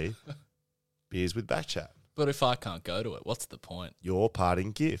should be beers with Backchat. But if I can't go to it, what's the point? Your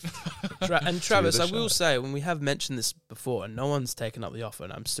parting gift. And Travis, I will say, when we have mentioned this before and no one's taken up the offer,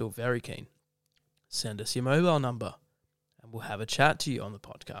 and I'm still very keen, send us your mobile number and we'll have a chat to you on the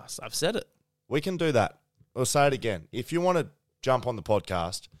podcast. I've said it. We can do that. I'll say it again. If you want to jump on the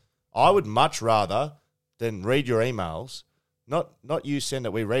podcast, I would much rather than read your emails, not you send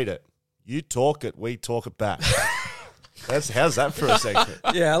it, we read it. You talk it, we talk it back. How's that for a segment?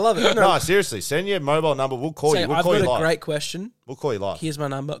 Yeah, I love it. No, seriously, send your mobile number. We'll call you. I've got a great question. We'll call you live. Here's my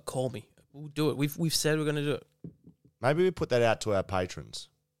number. Call me. We'll do it. We've said we're going to do it. Maybe we put that out to our patrons.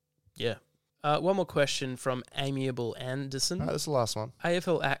 Yeah. One more question from Amiable Anderson. That's the last one.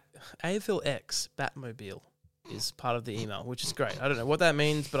 AFL X Batmobile. is part of the email, which is great. I don't know what that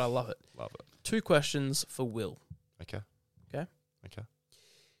means, but I love it. Love it. 2 questions for Will. Okay. Okay. Okay.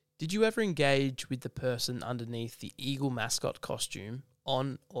 Did you ever engage with the person underneath the Eagle mascot costume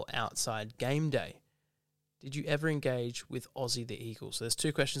on or outside game day? Did you ever engage with Ozzy the Eagle? So there's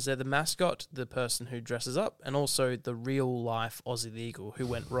 2 questions there. The mascot, the person who dresses up, and also the real-life Ozzy the Eagle who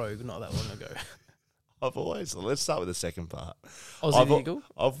went rogue not that long ago. Let's start with the second part. Ozzy the Eagle?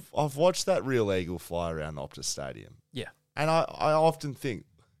 I've watched that real eagle fly around Optus Stadium. Yeah. And I often think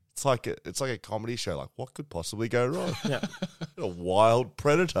it's like a comedy show. Like, what could possibly go wrong? Yeah. A wild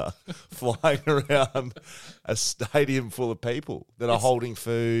predator flying around a stadium full of people that are holding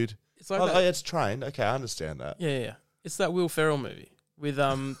food. It's like that. It's trained. Okay, I understand that. Yeah. It's that Will Ferrell movie with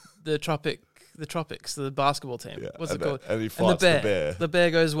the Tropics, the basketball team. Yeah, What's it called? And he fights the bear. The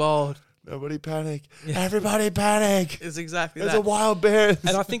bear goes wild. Nobody panic. Yeah. Everybody panic. It's exactly There's that. a wild bear.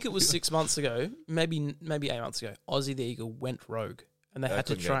 And I think it was 6 months ago, maybe 8 months ago, Ozzy the Eagle went rogue, and they had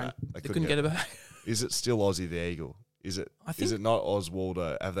to try. They couldn't get it back. Is it still Ozzy the Eagle? Is it not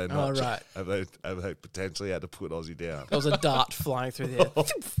Oswaldo? Have they not? Oh, right. Have they potentially had to put Ozzy down? There was a dart flying through the air.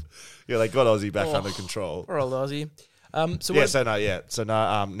 Yeah, they got Ozzy back under control. Poor old Ozzy. So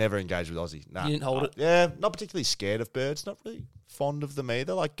never engaged with Ozzy. Nah, You didn't hold it? Yeah, not particularly scared of birds. Not really fond of them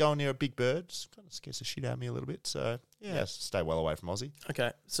either. Like going near a big bird just kind of scares the shit out of me a little bit. So yeah, stay well away from Ozzy.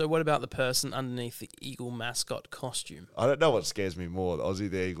 Okay, so what about the person underneath the Eagle mascot costume? I don't know what scares me more, Ozzy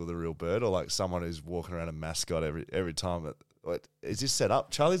the Eagle, the real bird, or like someone who's walking around a mascot every time. What is this set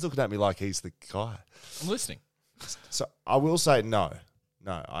up? Charlie's looking at me like he's the guy. I'm listening. So I will say no.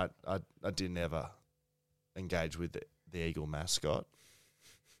 I didn't ever engage with the Eagle mascot.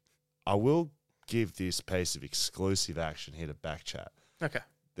 I will give this piece of exclusive action here to Backchat. Okay.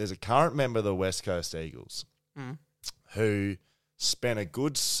 There's a current member of the West Coast Eagles who spent a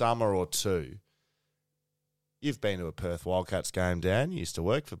good summer or two. You've been to a Perth Wildcats game, Dan. You used to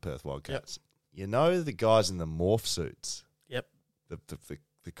work for Perth Wildcats. Yep. You know the guys in the morph suits. Yep.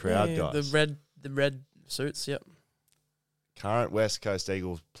 The crowd guys. The red suits. Yep. Current West Coast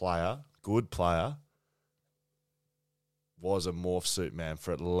Eagles player, good player, was a morph suit man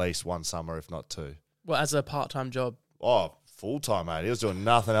for at least one summer, if not 2. Well, as a part-time job. Oh, full-time, mate. He was doing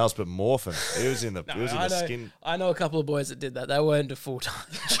nothing else but morphing. He was in the skin. I know a couple of boys that did that. They weren't a full-time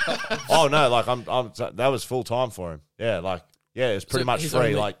job. Oh no, like that was full-time for him. Yeah, like it was pretty much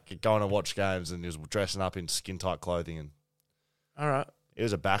free. Like going to watch games, and he was dressing up in skin-tight clothing, and all right. It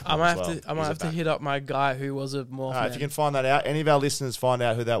was a back. I might have to hit up my guy who was a morph man. If you can find that out, any of our listeners find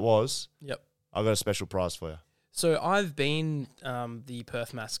out who that was. Yep. I've got a special prize for you. So I've been the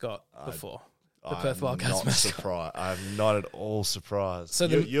Perth mascot before. The Perth Wildcats mascot. Surprised. I'm not at all surprised. So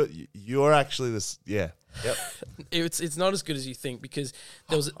you're actually this. Yeah. Yep. It's not as good as you think because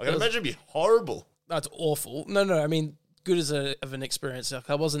there was. I can imagine it'd be horrible. That's awful. No. I mean, good as of an experience. Like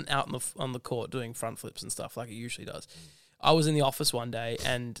I wasn't out on the court doing front flips and stuff like it usually does. I was in the office one day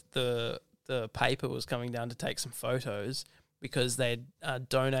and the paper was coming down to take some photos because they'd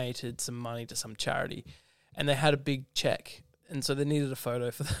donated some money to some charity, and they had a big check, and so they needed a photo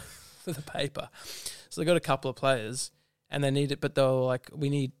for the paper. So they got a couple of players, and they needed, but they were like,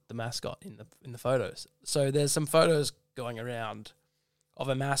 "We need the mascot in the photos." So there's some photos going around of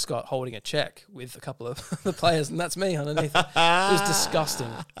a mascot holding a check with a couple of the players, and that's me underneath. It was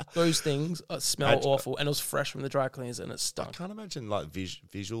disgusting. Those things smell awful, and it was fresh from the dry cleaners, and it stunk. I can't imagine like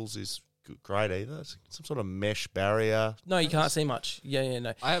visuals is great either. It's some sort of mesh barrier. No, you can't see much. Yeah,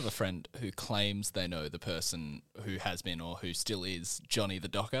 no. I have a friend who claims they know the person who has been or who still is Johnny the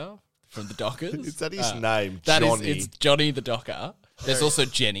Docker from the Dockers. Is that his name? Johnny? It's Johnny the Docker. There's also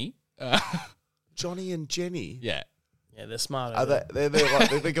Jenny. Johnny and Jenny? Yeah. Yeah, they're smart. They're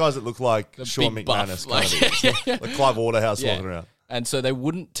the guys that look like Sean McManus, like Clive Waterhouse walking around. And so they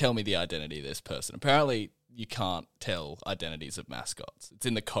wouldn't tell me the identity of this person. Apparently, you can't tell identities of mascots. It's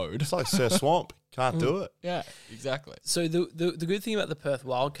in the code. It's like Sir Swamp. Can't do it. Yeah, exactly. So the good thing about the Perth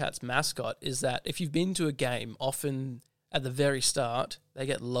Wildcats mascot is that if you've been to a game, often at the very start, they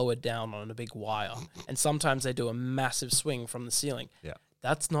get lowered down on a big wire. And sometimes they do a massive swing from the ceiling. Yeah.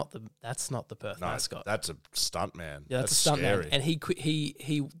 That's not the Perth mascot. That's a stunt man. Yeah, that's a stunt man. And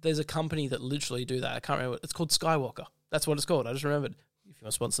he there's a company that literally do that. I can't remember. It's called Skywalker. That's what it's called. I just remembered. If you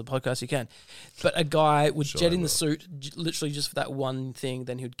want to sponsor the podcast, you can. But a guy would jet in the suit, literally just for that one thing.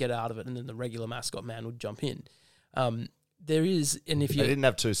 Then he would get out of it, and then the regular mascot man would jump in. There is, and if you they didn't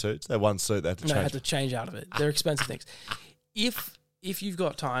have 2 suits, they had 1 suit. They had to change out of it. They're expensive things. If you've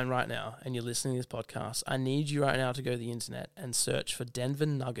got time right now and you're listening to this podcast, I need you right now to go to the internet and search for Denver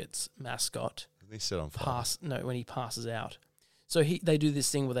Nuggets mascot. He set on fire. When he passes out. So they do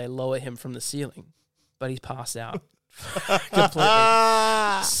this thing where they lower him from the ceiling, but he's passed out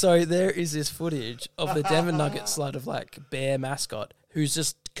completely. So there is this footage of the Denver Nuggets bear mascot who's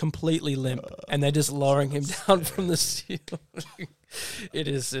just completely limp, and they're just lowering him down from the ceiling.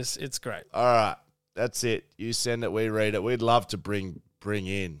 It's great. All right, that's it. You send it, we read it. We'd love to bring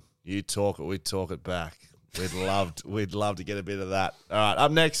in. You talk it, we talk it back. We'd love to get a bit of that. All right,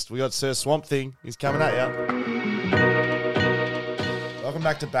 up next, we got Sir Swamp Thing. He's coming at you. Welcome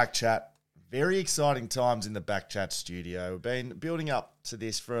back to Back Chat. Very exciting times in the Back Chat studio. We've been building up to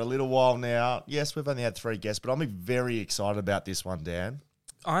this for a little while now. Yes, we've only had 3 guests, but I'm very excited about this one, Dan.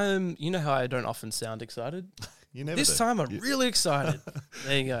 You know how I don't often sound excited? You never This do. time I'm really excited.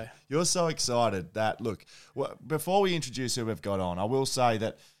 There you go. You're so excited that, look, before we introduce who we've got on, I will say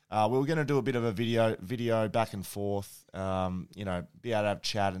that we were going to do a bit of a video back and forth, be able to have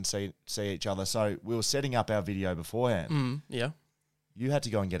chat and see each other. So we were setting up our video beforehand. Yeah. You had to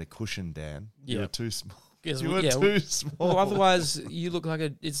go and get a cushion, Dan. You Yeah. were too small. Yes, You were yeah, too small. Well, otherwise you look like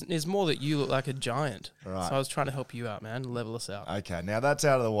it's more that you look like a giant. Right. So I was trying to help you out, man, level us out. Okay, now that's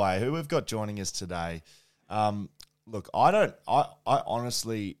out of the way. Who we've got joining us today? Look, I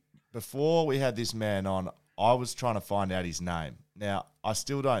honestly, before we had this man on, I was trying to find out his name. Now, I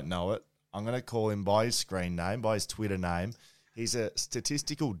still don't know it. I'm going to call him by his screen name, by his Twitter name. He's a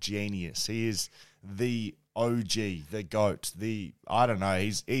statistical genius. He is the OG, the GOAT, I don't know,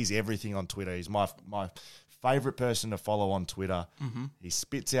 he's everything on Twitter. He's my favourite person to follow on Twitter. Mm-hmm. He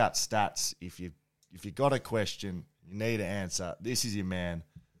spits out stats. If you got a question, you need an answer, this is your man,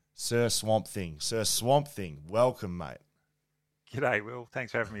 Sir Swamp Thing. Sir Swamp Thing, welcome, mate. G'day, Will.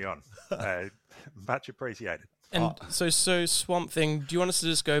 Thanks for having me on. Much appreciated. And so Swamp Thing, do you want us to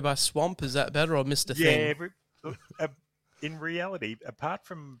just go by Swamp? Is that better, or Mr. Thing? Yeah, in reality, apart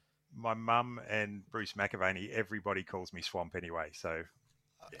from my mum and Bruce McAvaney, everybody calls me Swamp anyway. So,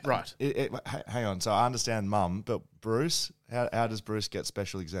 yeah. Right. Hang on. So I understand Mum, but Bruce, how does Bruce get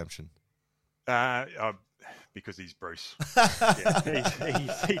special exemption? Because he's Bruce. Yeah,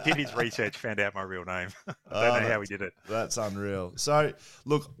 he did his research, found out my real name. I don't know how he did it. That's unreal. So,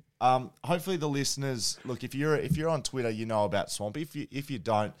 look, hopefully the listeners, look, if you're on Twitter, you know about Swamp. If you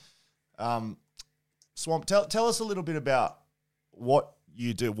don't, Swamp, tell us a little bit about what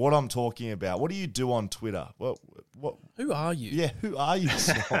you do, what I'm talking about. What do you do on Twitter? What? Who are you? Yeah, who are you,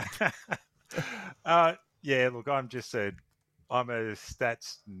 Swamp? Yeah, look, I'm a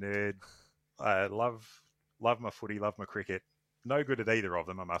stats nerd. I love my footy, love my cricket. No good at either of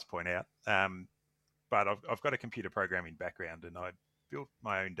them, I must point out. But I've got a computer programming background, and I built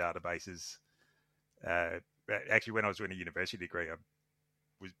my own databases. Actually, when I was doing a university degree, I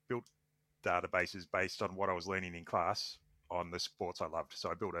built databases based on what I was learning in class on the sports I loved.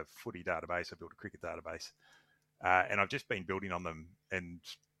 So I built a footy database, I built a cricket database, and I've just been building on them, and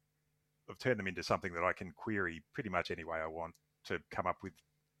I've turned them into something that I can query pretty much any way I want to come up with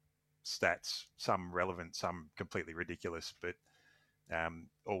stats, some relevant, some completely ridiculous, but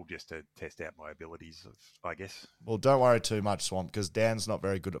all just to test out my abilities, I guess. Well, don't worry too much, Swamp, because Dan's not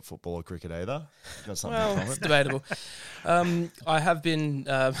very good at football or cricket either. Got something to comment? It's debatable. I have been,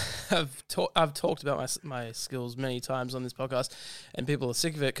 I've talked about my skills many times on this podcast, and people are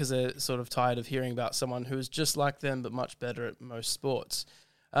sick of it because they're sort of tired of hearing about someone who is just like them but much better at most sports.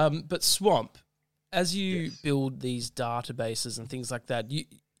 But Swamp, as you build these databases and things like that, you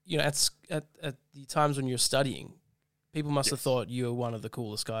know, at the times when you're studying, people must have thought you were one of the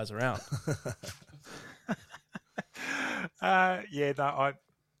coolest guys around.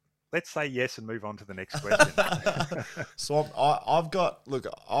 Let's say yes and move on to the next question. Swamp,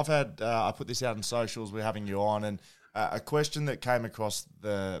 I've had, I put this out in socials, we're having you on, and a question that came across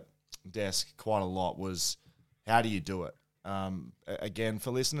the desk quite a lot was, how do you do it? Again,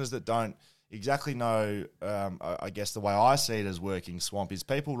 for listeners that don't exactly know, I guess the way I see it as working, Swamp, is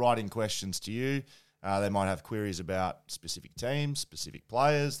people writing questions to you. They might have queries about specific teams, specific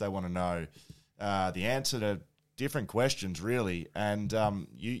players. They want to know the answer to different questions, really. And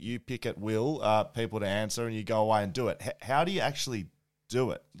you pick at will people to answer, and you go away and do it. How do you actually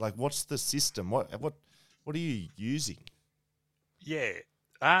do it? Like, what's the system? What are you using? Yeah.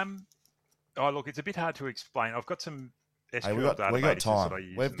 Look, it's a bit hard to explain. I've got some SQL databases we got time. that I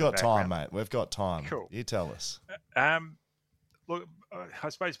use. We've got time, mate. We've got time. Cool. You tell us. Look, I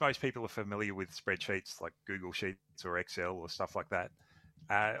suppose most people are familiar with spreadsheets like Google Sheets or Excel or stuff like that.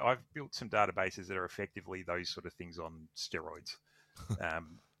 I've built some databases that are effectively those sort of things on steroids.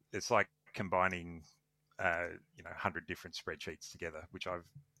 It's like combining, 100 different spreadsheets together, which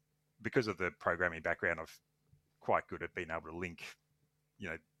because of the programming background, I've quite good at being able to link,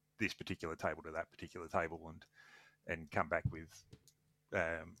 this particular table to that particular table and come back with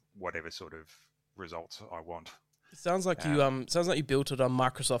whatever sort of results I want. It sounds like you built it on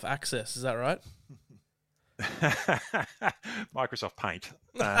Microsoft Access. Is that right? Microsoft Paint.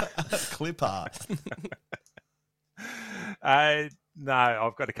 Clip art. No,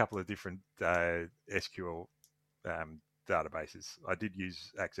 I've got a couple of different SQL databases. I did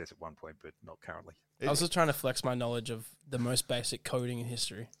use Access at one point, but not currently. I was just trying to flex my knowledge of the most basic coding in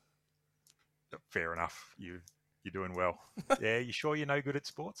history. Fair enough. You're doing well. Yeah, you sure you're no good at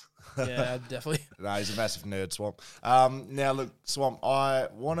sports? Yeah, definitely. No, he's a massive nerd, Swamp. Now, look, Swamp, I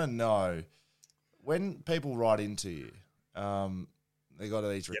want to know, when people write into you, they got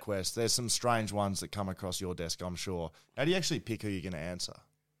these requests. There's some strange ones that come across your desk, I'm sure. How do you actually pick who you're going to answer?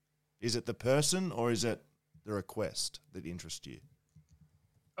 Is it the person or is it the request that interests you?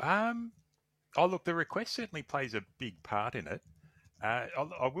 Oh, look, the request certainly plays a big part in it. I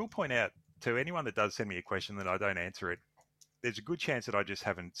will point out to anyone that does send me a question that I don't answer it, there's a good chance that I just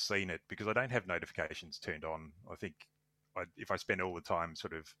haven't seen it because I don't have notifications turned on. I think if I spend all the time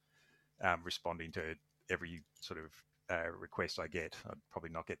sort of responding to every sort of request I get, I'd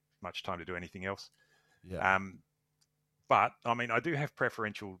probably not get much time to do anything else. Yeah. But, I mean, I do have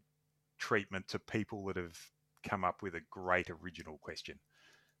preferential treatment to people that have come up with a great original question.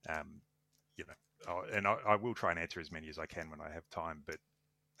 You know, and I will try and answer as many as I can when I have time. But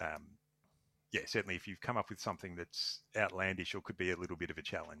yeah, certainly if you've come up with something that's outlandish or could be a little bit of a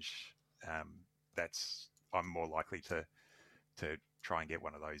challenge, I'm more likely to try and get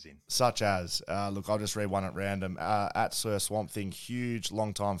one of those in. Such as, look, I'll just read one at random. At Sir Swamp Thing, huge,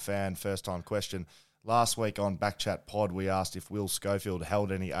 long-time fan, first-time question. Last week on Backchat Pod, we asked if Will Schofield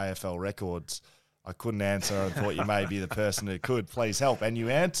held any AFL records. I couldn't answer. I thought you may be the person who could. Please help. And you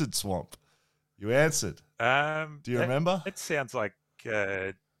answered, Swamp. You answered. Do you remember? It sounds like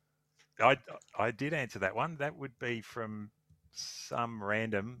I did answer that one. That would be from some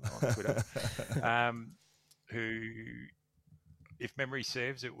random on Twitter who, if memory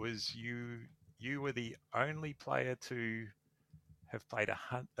serves, it was you. You were the only player to have played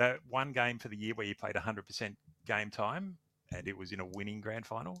one game for the year where you played 100% game time, and it was in a winning grand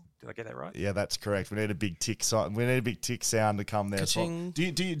final. Did I get that right? Yeah, that's correct. We need a big tick sound to come there. Ka-ching.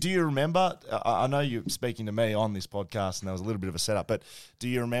 Do you remember? I know you're speaking to me on this podcast, and there was a little bit of a setup. But do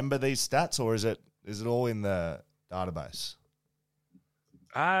you remember these stats, or is it all in the database?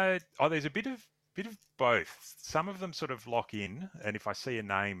 There's a bit of both. Some of them sort of lock in, and if I see a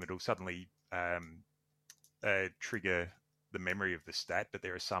name, it'll suddenly trigger the memory of the stat. But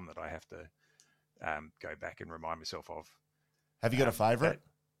there are some that I have to go back and remind myself of. Have you got a favourite?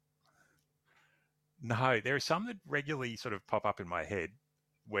 No, there are some that regularly sort of pop up in my head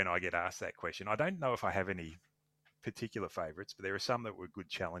when I get asked that question. I don't know if I have any particular favourites, but there are some that were good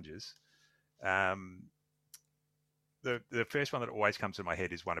challenges. The first one that always comes to my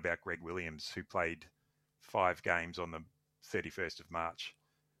head is one about Greg Williams, who played 5 games on the 31st of March.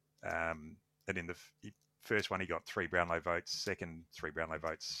 And in the first one, he got 3 Brownlow votes, second 3 Brownlow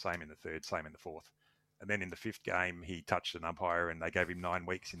votes, same in the third, same in the fourth. And then in the 5th game, he touched an umpire and they gave him 9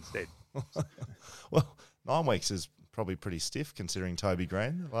 weeks instead. Well, 9 weeks is probably pretty stiff considering Toby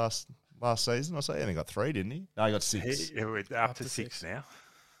Green last season. I say he only got 3, didn't he? No, he got 6. We're up to 6 now.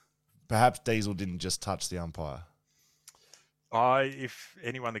 Perhaps Diesel didn't just touch the umpire. If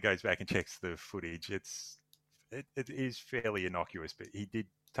anyone that goes back and checks the footage, it is fairly innocuous, but he did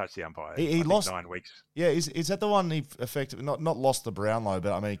touch the umpire. He lost 9 weeks. Yeah, is that the one he effectively not lost the Brownlow,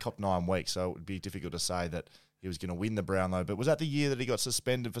 but I mean he copped 9 weeks, so it would be difficult to say that he was going to win the Brownlow. But was that the year that he got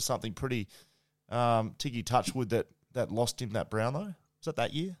suspended for something pretty Tiggy Touchwood that lost him that Brownlow? Was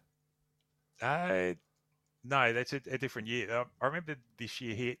that year? No, that's a different year. I remember this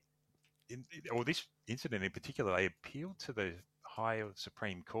year this incident in particular, they appealed to the higher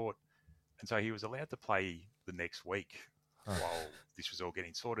Supreme Court, and so he was allowed to play the next week while this was all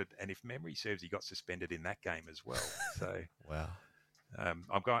getting sorted. And if memory serves, he got suspended in that game as well. So wow,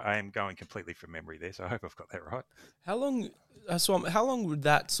 I am going completely from memory there, so I hope I've got that right. How long would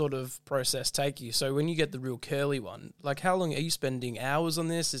that sort of process take you? So when you get the real curly one, like how long are you spending hours on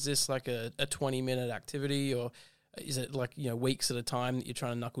this? Is this like a 20-minute activity, or is it like, weeks at a time that you're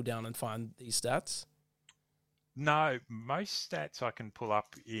trying to knuckle down and find these stats? No, most stats I can pull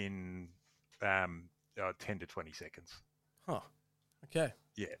up in 10 to 20 seconds. Huh. Okay.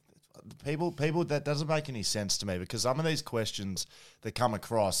 Yeah. People, that doesn't make any sense to me because some of these questions that come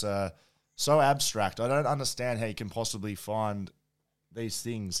across are so abstract. I don't understand how you can possibly find these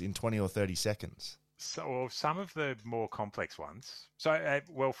things in 20 or 30 seconds. So some of the more complex ones. So,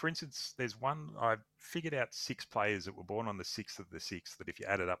 for instance, there's one, I figured out 6 players that were born on the 6th of the 6th, that if you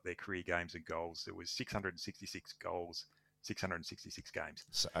added up their career games and goals, there was 666 goals 666 games.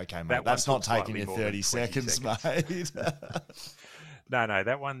 So, okay, mate, That that's one not took taking slightly you more than 30 20 seconds, mate. No,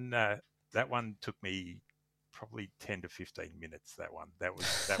 that one took me probably 10 to 15 minutes. That one. That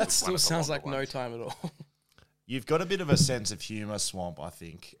was That one still of the sounds longer like no ones. time at all. You've got a bit of a sense of humour, Swamp, I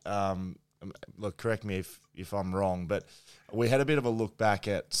think. Look, correct me if I'm wrong, but we had a bit of a look back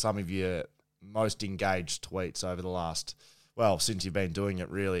at some of your most engaged tweets over the last, well, since you've been doing it,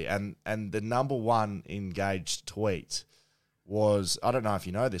 really. And the number one engaged tweet was, I don't know if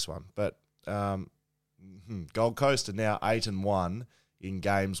you know this one, but Gold Coast are now 8-1 in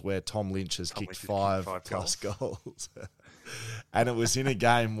games where Tom Lynch has kicked five plus goals. And it was in a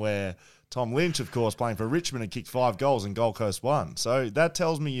game where Tom Lynch, of course, playing for Richmond, had kicked 5 goals and Gold Coast won. So that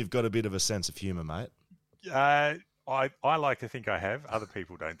tells me you've got a bit of a sense of humour, mate. I like to think I have. Other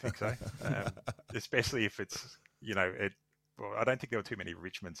people don't think so. Especially if it's, well, I don't think there were too many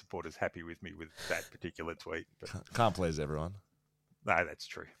Richmond supporters happy with me with that particular tweet. But Can't please everyone. no, that's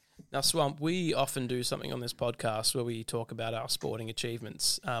true. Now, Swamp, we often do something on this podcast where we talk about our sporting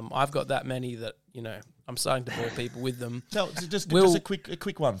achievements. I've got that many that, I'm starting to bore people with them. No, just Will- a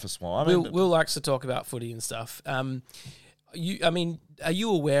quick one for Swamp. Will likes to talk about footy and stuff. Are you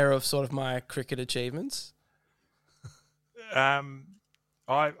aware of sort of my cricket achievements? I'm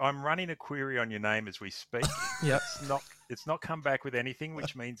running a query on your name as we speak. Yep. It's not come back with anything,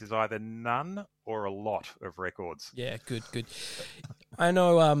 which means there's either none or a lot of records. Yeah, good. I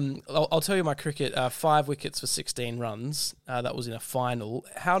know. I'll tell you my cricket. 5 wickets for 16 runs. That was in a final.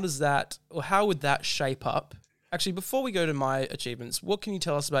 How would that shape up? Actually, before we go to my achievements, what can you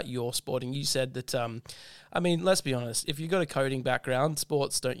tell us about your sporting? You said that. Let's be honest. If you've got a coding background,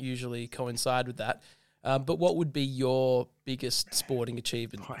 sports don't usually coincide with that. But what would be your biggest sporting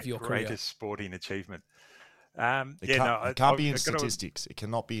achievement of your career? Greatest sporting achievement. It can't be in statistics. It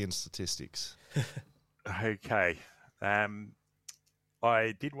cannot be in statistics. Okay.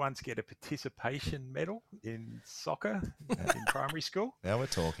 I did once get a participation medal in soccer in primary school. Now we're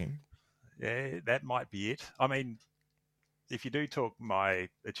talking. Yeah, that might be it. I mean, if you do talk my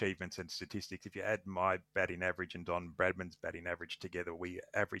achievements and statistics, if you add my batting average and Don Bradman's batting average together, we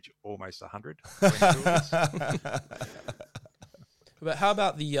average almost 100. But how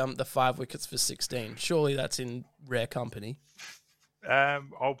about the 5 wickets for 16? Surely that's in rare company.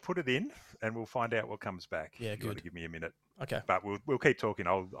 I'll put it in, and we'll find out what comes back. Yeah, if you want good. to give me a minute. Okay. But we'll keep talking.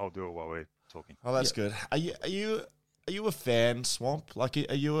 I'll do it while we're talking. Oh, that's good. Are you a fan, Swamp? Like,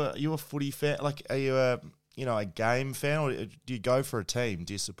 are you a footy fan? Like, are you a game fan, or do you go for a team?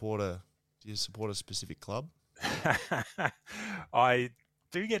 Do you support a specific club? I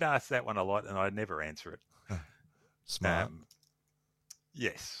do get asked that one a lot, and I never answer it. Smart.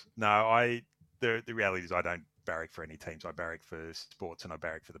 Yes. No, the reality is I don't barrack for any teams. I barrack for sports, and I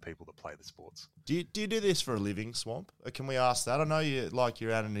barrack for the people that play the sports. Do you do this for a living, Swamp? Or can we ask that? I know you like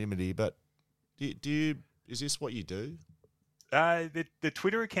your anonymity, but do you? Is this what you do? The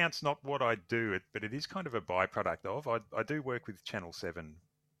Twitter account's not what I do, but it is kind of a byproduct of. I do work with Channel 7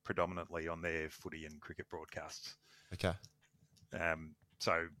 predominantly on their footy and cricket broadcasts. Okay.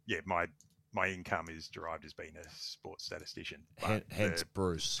 So, yeah, my income is derived as being a sports statistician. Hence the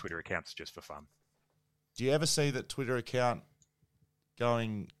Bruce. Twitter account's just for fun. Do you ever see that Twitter account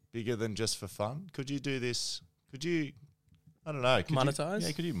going bigger than just for fun? Could you do this? Could you, I don't know.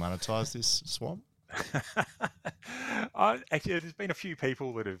 Monetize? Could you monetize this, Swamp? Actually, there's been a few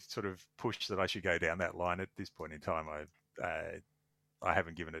people that have sort of pushed that I should go down that line. At this point in time, I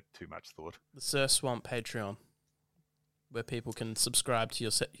haven't given it too much thought. The Sir Swamp Patreon, where people can subscribe to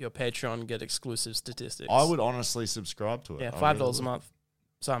your Patreon and get exclusive statistics. I would honestly subscribe to it. Yeah, I $5 really a would. month.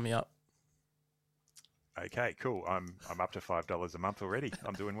 Sign me up. Okay, cool. I'm up to $5 a month already.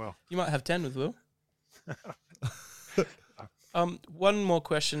 I'm doing well. You might have 10 with Will. One more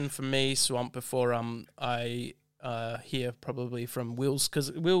question from me, Swamp, before I hear probably from Will's,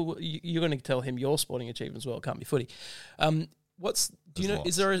 because Will, you're going to tell him your sporting achievement as well. It can't be footy.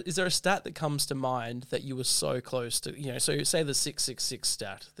 Is there a stat that comes to mind that you were so close to? So say the 666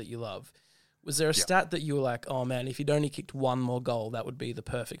 stat that you love. Was there a stat that you were like, oh man, if you'd only kicked one more goal, that would be the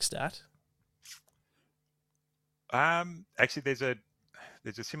perfect stat? Actually, there's a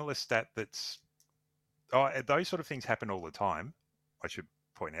similar stat that's. Those sort of things happen all the time. I should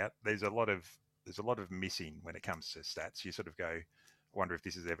point out there's a lot of missing when it comes to stats. You sort of go, I wonder if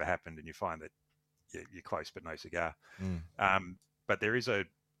this has ever happened, and you find that you're close but no cigar. But there is a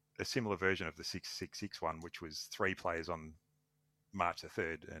similar version of the 666 one, which was 3 players on March the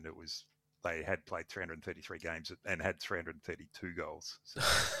 3rd, and they had played 333 games and had 332 goals.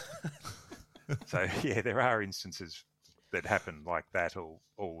 So yeah, there are instances that happen like that all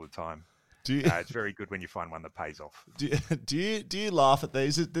the time. It's very good when you find one that pays off. Do you laugh at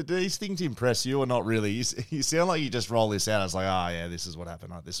these? Do these things impress you or not really? You sound like you just roll this out. It's like, oh yeah, this is what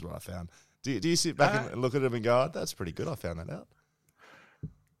happened. This is what I found. Do you sit back and look at them and go, oh, that's pretty good. I found that out.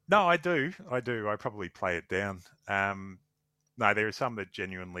 No, I do. I probably play it down. No, there are some that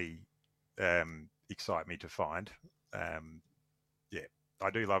genuinely excite me to find. Yeah,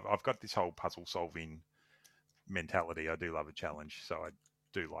 I do love. I've got this whole puzzle solving mentality. I do love a challenge, so I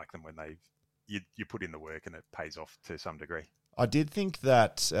do like them when you put in the work and it pays off to some degree. I did think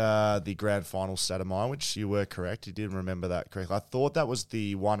that the grand final stat of mine, which you were correct, you did remember that correctly. I thought that was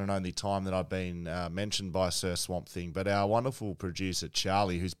the one and only time that I've been mentioned by Sir Swamp Thing, but our wonderful producer,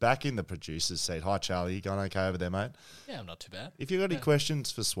 Charlie, who's back in the producer's seat. Hi, Charlie. You going okay over there, mate? Yeah, I'm not too bad. If you've got any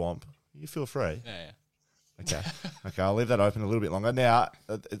questions for Swamp, you feel free. Yeah. Okay, I'll leave that open a little bit longer. Now,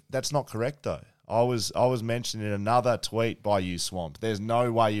 that's not correct, though. I was mentioned in another tweet by you, Swamp. There's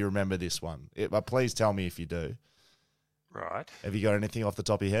no way you remember this one. But please tell me if you do. Right. Have you got anything off the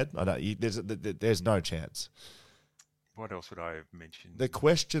top of your head? I don't. There's no chance. What else would I have mentioned? The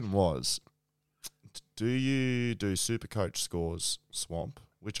question was, do you do Supercoach scores, Swamp?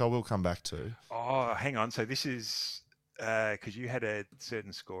 Which I will come back to. Oh, hang on. So this is because you had a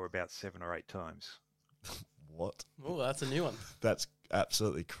certain score about 7 or 8 times. What? Oh, that's a new one. That's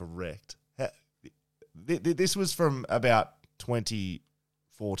absolutely correct. This was from about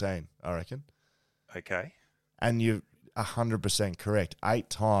 2014, I reckon. Okay. And you're 100% correct. 8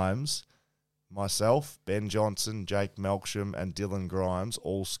 times, myself, Ben Johnson, Jake Melksham, and Dylan Grimes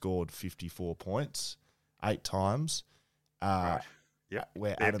all scored 54 points. 8 times. Right. Yeah.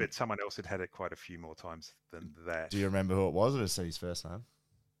 Where but someone else had it quite a few more times than that. Do you remember who it was, or did I say his first name?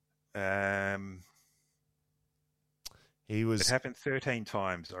 It happened 13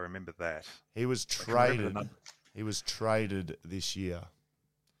 times. I remember that. He was traded. He was traded this year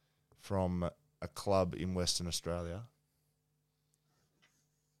from a club in Western Australia.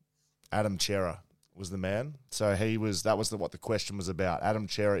 Adam Chera was the man. So that was what the question was about. Adam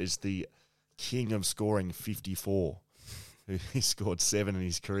Chera is the king of scoring 54. He scored 7 in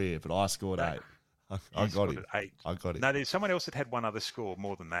his career, but I scored 8. I got him. 8. I got him. No, there's someone else that had one other score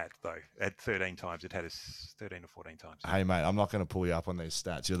more than that, though. At 13 times. It had us 13 or 14 times. Hey, mate, I'm not going to pull you up on these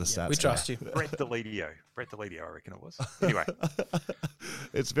stats. You're the stats We guy. trust you. Brett Deledio, I reckon it was. Anyway.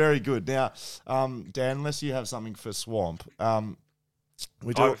 It's very good. Now, Dan, unless you have something for Swamp, I've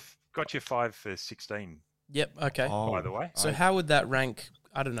got you 5 for 16, Yep. Okay. by the way. So how would that rank?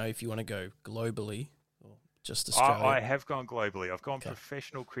 I don't know if you want to go globally or just Australia. I have gone globally. I've gone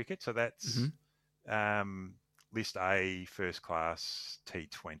professional cricket, so that's list A, first class,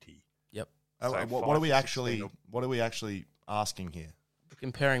 T20. Yep. So what are we actually asking here?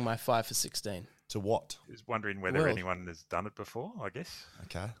 Comparing my 5 for 16. To what? I was wondering whether anyone has done it before, I guess.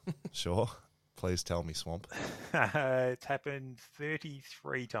 Okay, sure. Please tell me, Swamp. It's happened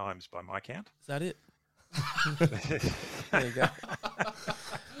 33 times by my count. Is that it? There you go.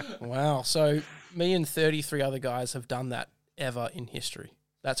 Wow. So me and 33 other guys have done that ever in history.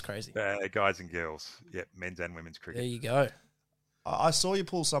 That's crazy. Guys and girls. Yep, men's and women's cricket. There you go. I saw you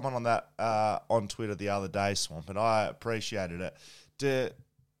pull someone on that on Twitter the other day, Swamp, and I appreciated it.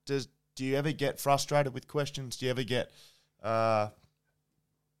 Do you ever get frustrated with questions? Do you ever get, I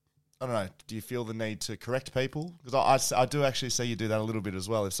don't know, do you feel the need to correct people? Because I do actually see you do that a little bit as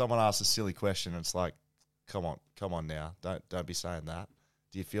well. If someone asks a silly question, it's like, come on now, don't be saying that.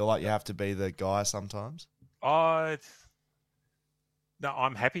 Do you feel like you have to be the guy sometimes? No,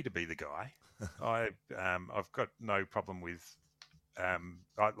 I'm happy to be the guy. I've got no problem with,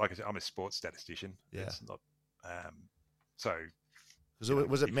 like I said, I'm a sports statistician. Yeah. It's not, so.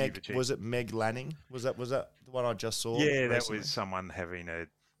 Was it Meg Lanning? Was that the one I just saw? Yeah, recently? that was someone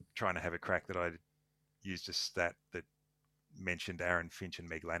trying to have a crack that I used a stat that mentioned Aaron Finch and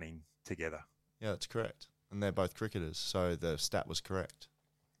Meg Lanning together. Yeah, that's correct. And they're both cricketers, so the stat was correct.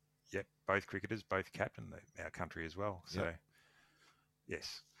 Yep, both cricketers, both captain our country as well. So, yep.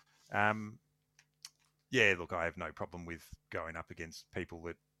 Yes. Yeah, look, I have no problem with going up against people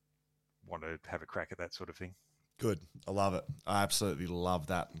that want to have a crack at that sort of thing. Good. I love it. I absolutely love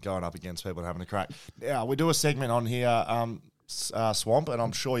that, going up against people and having a crack. Now, we do a segment on here, Swamp, and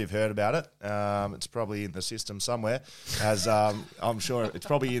I'm sure you've heard about it. It's probably in the system somewhere, as I'm sure it's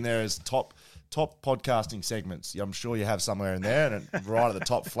probably in there as top podcasting segments. I'm sure you have somewhere in there, and right at the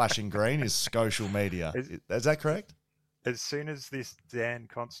top, flashing green, is social media. Is that correct? As soon as this Dan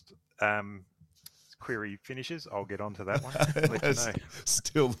Const query finishes, I'll get onto that one. Let you know.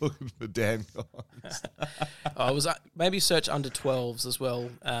 Still looking for Dan Const. I was maybe search under 12s as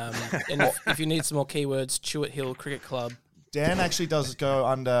well. And if you need some more keywords, Chewett Hill Cricket Club, Dan actually does go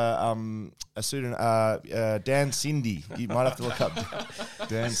under a pseudonym, Dan Cindy. You might have to look up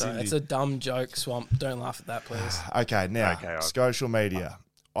Dan Cindy. It's a dumb joke, Swamp. Don't laugh at that, please. Okay, now, social media.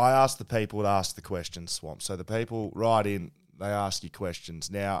 I ask the people to ask the questions, Swamp. So the people write in, they ask you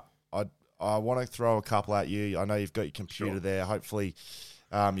questions. Now, I want to throw a couple at you. I know you've got your computer there. Hopefully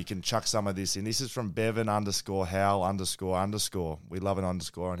you can chuck some of this in. This is from Bevan _Hal__. We love an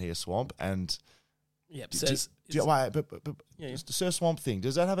underscore on here, Swamp. And yep, Sir Swamp thing,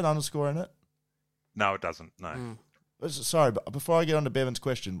 does that have an underscore in it? No, it doesn't. No. Sorry, but before I get on to Bevan's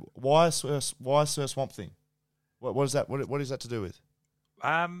question, why Sir Swamp thing? What is that? What is that to do with?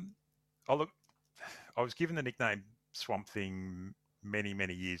 Look, I was given the nickname Swamp Thing many,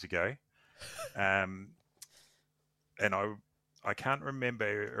 many years ago. And I can't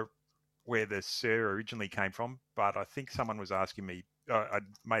remember where the Sir originally came from, but I think someone was asking me, I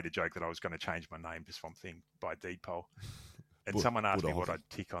made a joke that I was going to change my name to Swamp Thing by deed poll. And someone asked me what I'd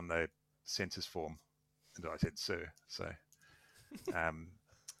tick on the census form. And I said, Sir. So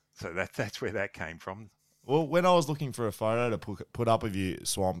that's where that came from. Well, when I was looking for a photo to put up of you,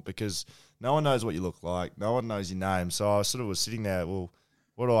 Swamp, because no one knows what you look like, no one knows your name, so I sort of was sitting there, well,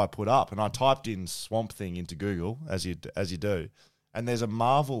 what do I put up? And I typed in Swamp Thing into Google, as you do, and there's like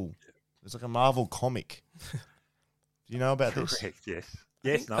a Marvel comic. Do you know about this? Correct, yes.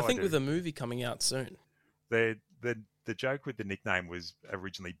 Yes, I think with a movie coming out soon. The joke with the nickname was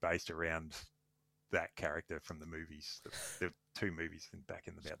originally based around that character from the movies. The two movies back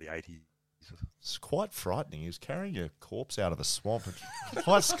in about the 80s. It's quite frightening. He was carrying a corpse out of a swamp.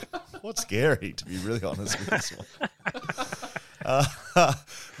 Quite scary, to be really honest with this one.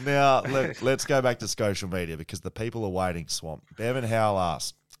 Now, let's go back to social media because the people are waiting, Swamp. Bevan Howell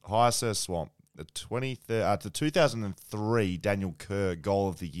asked, hi, Sir Swamp. The 2003 Daniel Kerr goal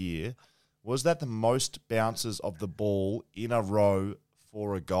of the year, was that the most bounces of the ball in a row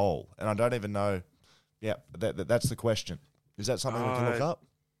for a goal? And I don't even know. Yeah, that's the question. Is that something we can look up?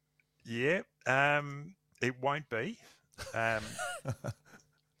 Yeah, it won't be.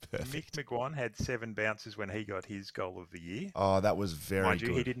 Mick McGuan had 7 bounces when he got his goal of the year. Oh, that was very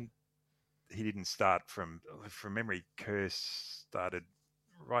good. He didn't start from memory. Kerr started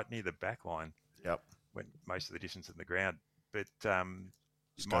right near the back line. Yep. Went most of the distance in the ground. But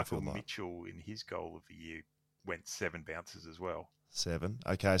Michael Mitchell in his goal of the year went 7 bounces as well. 7.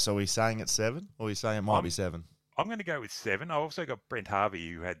 Okay, so are we saying it's 7 or are we saying it might be 7? I'm going to go with 7. I also got Brent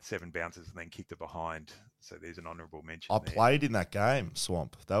Harvey, who had 7 bounces and then kicked it behind. So there's an honourable mention. I played in that game,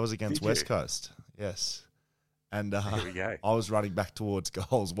 Swamp. That was against West Coast. Yes. And there we go. I was running back towards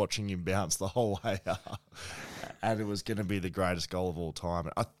goals, watching him bounce the whole way up. And it was going to be the greatest goal of all time.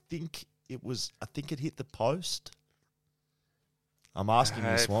 I think it hit the post. I'm asking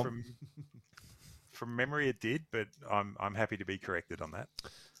you, Swamp. From memory, it did, but I'm happy to be corrected on that.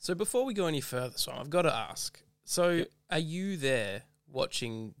 So before we go any further, Swamp, I've got to ask. So are you there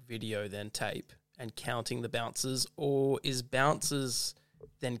watching video, then tape, and counting the bounces, or is bounces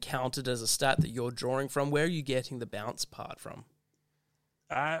then counted as a stat that you're drawing from? Where are you getting the bounce part from?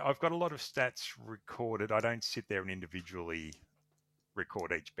 I've got a lot of stats recorded. I don't sit there and individually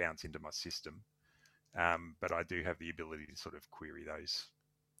record each bounce into my system, but I do have the ability to sort of query those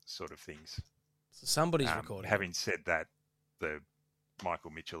sort of things. So somebody's recording. Having said that, the Michael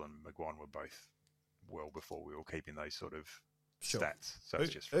Mitchell and McGuan were both well before we were keeping those sort of stats. So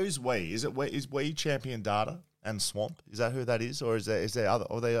it's just who's we? Is we Champion Data and Swamp? Is that who that is, or is there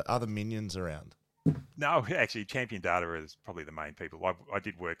other minions around? No, actually, Champion Data is probably the main people. I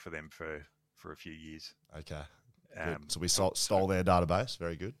did work for them for a few years. Okay, so we stole their database.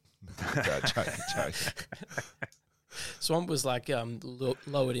 Very good. Joking. Swamp was like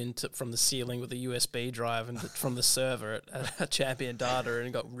lowered from the ceiling with a USB drive and from the server at Champion Data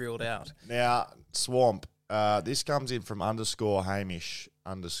and got reeled out. Now, Swamp, this comes in from _Hamish_.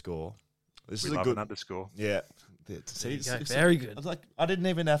 This is a good underscore. Yeah. See, very good. I was like, I didn't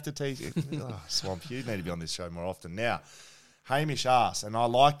even have to tease you. Oh, Swamp, you need to be on this show more often. Now, Hamish asks, and I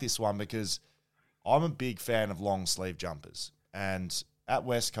like this one because I'm a big fan of long sleeve jumpers. And at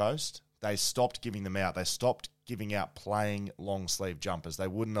West Coast, they stopped giving them out. They stopped giving out playing long sleeve jumpers. They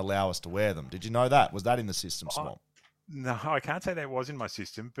wouldn't allow us to wear them. Did you know that? Was that in the system, Swamp? No, I can't say that was in my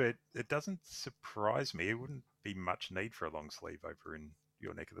system, but it doesn't surprise me. It wouldn't be much need for a long sleeve over in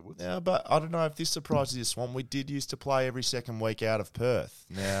your neck of the woods. Yeah, but I don't know if this surprises you, Swamp. We did used to play every second week out of Perth.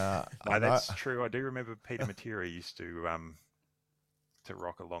 Now, that's true. I do remember Peter Matera used to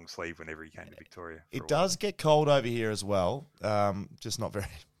rock a long sleeve whenever he came to Victoria. It does get cold over here as well, just not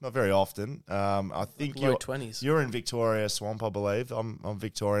very often. I think low 20s. You're in Victoria, Swamp, I believe. I'm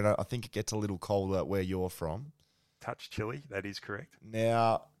Victorian. I think it gets a little colder where you're from. touch chilly. That is correct.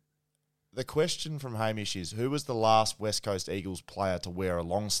 Now, the question from Hamish is, who was the last West Coast Eagles player to wear a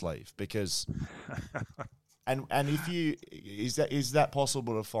long sleeve? Because, and if you, is that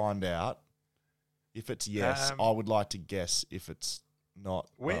possible to find out? If it's yes, I would like to guess. If it's not,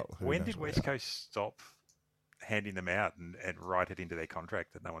 when did West Coast stop handing them out and write it into their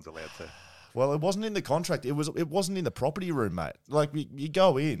contract that no one's allowed to? Well, it wasn't in the contract. It wasn't in the property room, mate. Like you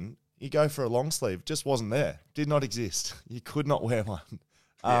go in, you go for a long sleeve, just wasn't there. Did not exist. You could not wear one.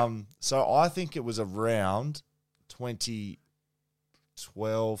 Yeah. So I think it was around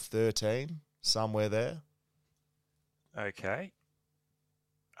 2012, 13, somewhere there. Okay.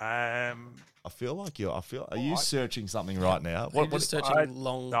 I feel like are you searching something right now? What searching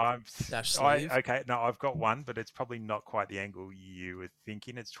long dash sleeve? Okay, no, I've got one, but it's probably not quite the angle you were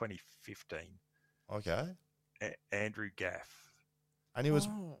thinking. It's 2015. Okay. Andrew Gaff. And he was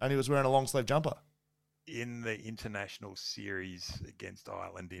wearing a long sleeve jumper in the international series against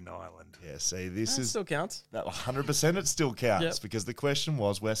Ireland in Ireland. Yeah, see, this still counts. That 100% it still counts because the question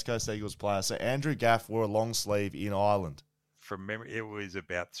was West Coast Eagles player. So Andrew Gaff wore a long sleeve in Ireland. From memory, it was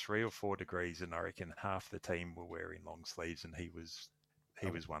about 3 or 4 degrees, and I reckon half the team were wearing long sleeves, and he was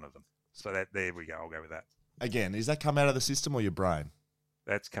one of them. So there we go. I'll go with that. Again, is that come out of the system or your brain?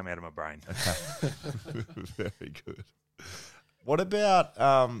 That's come out of my brain. Very good. What about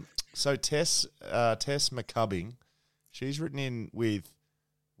so Tess McCubbing? She's written in with,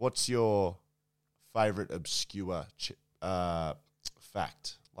 what's your favourite obscure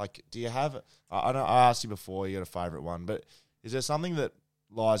fact? Like, do you have? I know I asked you before. You got a favourite one, but is there something that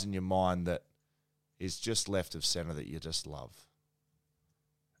lies in your mind that is just left of centre that you just love?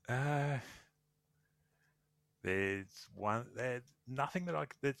 There's one. There's nothing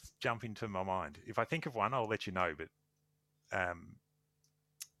that's jump into my mind. If I think of one, I'll let you know. But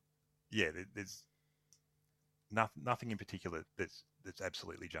there's nothing in particular that's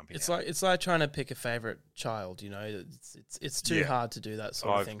absolutely jumping. It's like trying to pick a favorite child. You know, it's too hard to do that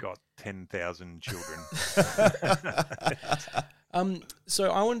sort of thing. I've got 10,000 children.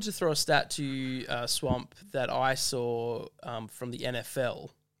 So I wanted to throw a stat to you, Swamp, that I saw from the NFL.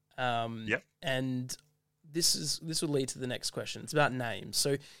 And this will lead to the next question. It's about names.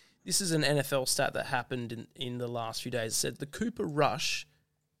 So this is an NFL stat that happened in the last few days. It said the Cooper rush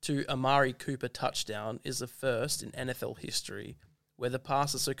to Amari Cooper touchdown is the first in NFL history where the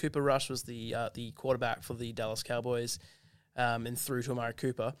passer, so Cooper Rush was the quarterback for the Dallas Cowboys, and threw to Amari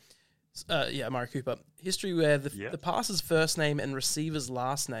Cooper. Amari Cooper. History where the passer's first name and receiver's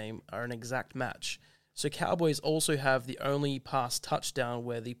last name are an exact match. So Cowboys also have the only pass touchdown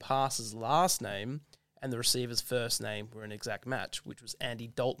where the passer's last name and the receiver's first name were an exact match, which was Andy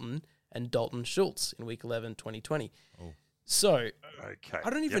Dalton and Dalton Schultz in Week 11, 2020. Oh. So okay.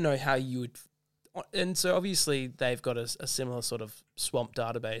 I don't even know how you would... And so obviously they've got a similar sort of swamp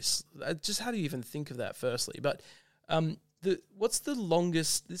database. Just how do you even think of that firstly? But what's the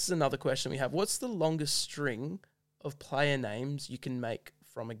longest... This is another question we have. What's the longest string of player names you can make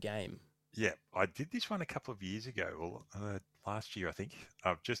from a game? Yeah, I did this one a couple of years ago, or last year I think.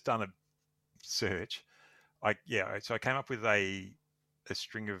 I've just done a search. So I came up with a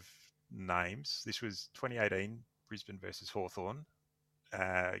string of names. This was 2018 Brisbane versus Hawthorn.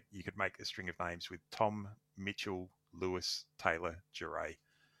 You could make a string of names with Tom, Mitchell, Lewis, Taylor, Giray.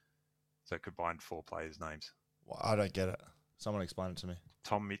 So it combined 4 players' names. Well, I don't get it. Someone explain it to me.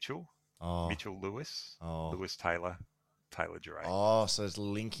 Tom Mitchell, Mitchell Lewis, Lewis Taylor, Taylor Giray. Oh, so it's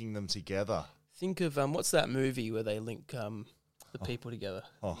linking them together. Think of what's that movie where they link the people together?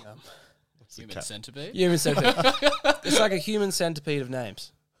 Human Centipede? Human Centipede. It's like a human centipede of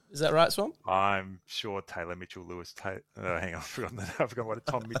names. Is that right, Swamp? I'm sure Taylor, Mitchell, Lewis, hang on, I forgot what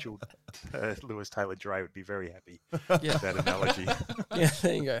Tom Mitchell, Lewis, Taylor, Giray would be very happy with that analogy. Yeah,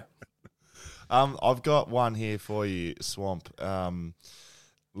 there you go. I've got one here for you, Swamp.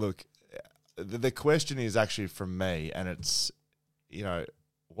 Look, the question is actually from me, and it's,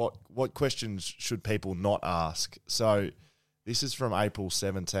 what questions should people not ask? So this is from April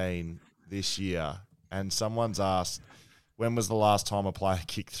 17 this year, and someone's asked, when was the last time a player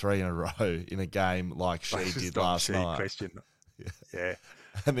kicked 3 in a row in a game like she did last night? Question. Yeah.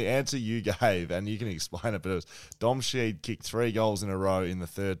 And the answer you gave, and you can explain it, but it was Dom Sheed kicked 3 goals in a row in the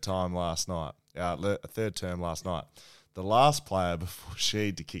third term last night. The last player before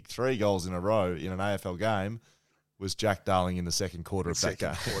Sheed to kick 3 goals in a row in an AFL game was Jack Darling in the second quarter of that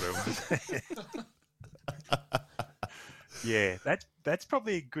game. Yeah, that's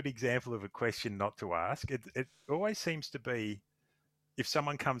probably a good example of a question not to ask. It always seems to be, if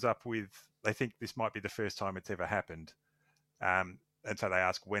someone comes up with, they think this might be the first time it's ever happened, and so they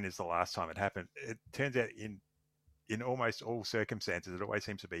ask, when is the last time it happened? It turns out in in almost all circumstances, it always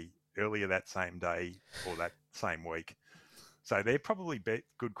seems to be earlier that same day or that same week. So they're probably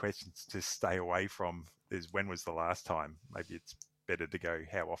good questions to stay away from. Is when was the last time? Maybe it's better to go,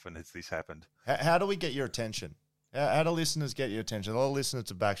 how often has this happened? How do we get your attention? How do listeners get your attention? All listeners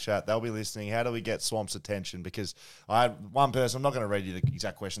to Backchat, they'll be listening. How do we get Swamp's attention? Because I had one person, I'm not going to read you the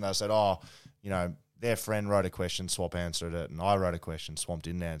exact question. They said, their friend wrote a question, Swamp answered it, and I wrote a question, Swamp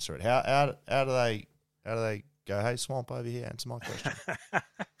didn't answer it. How do they go, hey, Swamp, over here, answer my question?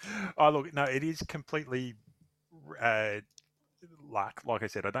 It is completely luck. Like I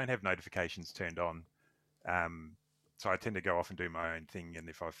said, I don't have notifications turned on. So I tend to go off and do my own thing. And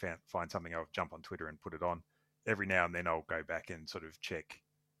if I find something, I'll jump on Twitter and put it on. Every now and then I'll go back and sort of check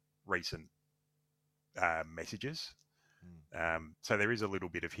recent messages. So there is a little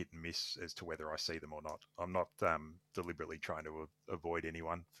bit of hit and miss as to whether I see them or not. I'm not deliberately trying to avoid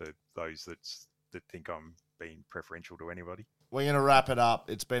anyone for those that think I'm being preferential to anybody. We're going to wrap it up.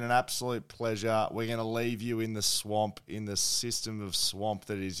 It's been an absolute pleasure. We're going to leave you in the swamp, in the system of swamp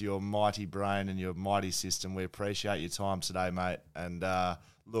that is your mighty brain and your mighty system. We appreciate your time today, mate. And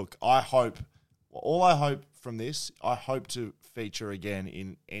look, I hope from this, I hope to feature again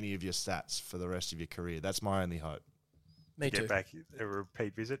in any of your stats for the rest of your career. That's my only hope. Me too. Get back a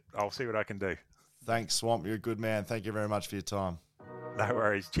repeat visit. I'll see what I can do. Thanks, Swamp. You're a good man. Thank you very much for your time. No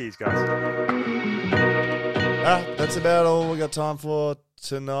worries. Cheers, guys. That's about all we got time for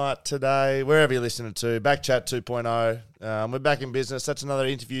today. Wherever you're listening to, Backchat 2.0. We're back in business. That's another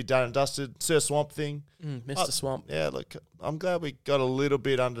interview done and dusted. Sir Swamp thing. Mr. Swamp. Yeah, look, I'm glad we got a little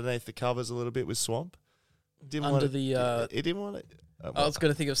bit underneath the covers a little bit with Swamp. He didn't want it. I was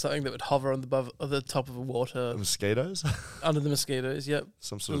going to think of something that would hover on the top of the water. Mosquitoes? Under the mosquitoes, yep.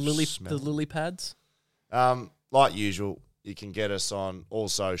 Some sort of smell. The lily pads. Like usual, you can get us on all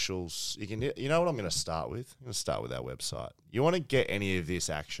socials. You know what I'm going to start with? I'm going to start with our website. You want to get any of this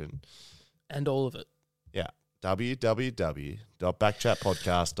action? And all of it. Yeah.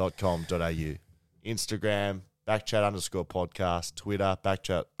 www.backchatpodcast.com.au. Instagram, backchat_podcast. Twitter,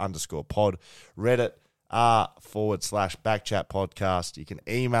 backchat_pod. Reddit, r/backchatpodcast. You can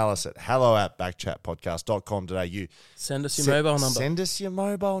email us at hello@backchatpodcast.com.au. Send us your mobile number. Send us your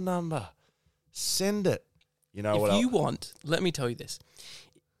mobile number. Send it. You know if you want, let me tell you this.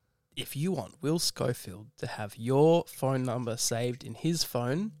 If you want Will Schofield to have your phone number saved in his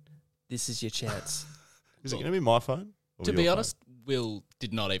phone, this is your chance. Is it going to be my phone? To be honest, Will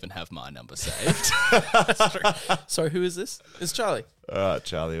did not even have my number saved. That's true. So who is this? It's Charlie. All right,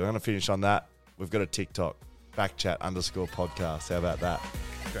 Charlie. We're going to finish on that. We've got a TikTok, Backchat_podcast. How about that?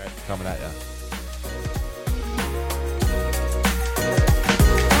 Great. Coming at you.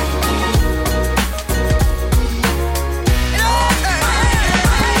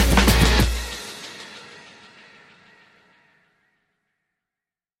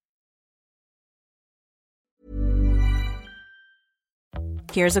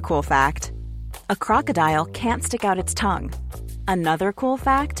 Here's a cool fact. A crocodile can't stick out its tongue. Another cool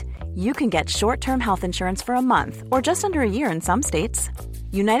fact, you can get short-term health insurance for a month or just under a year in some states.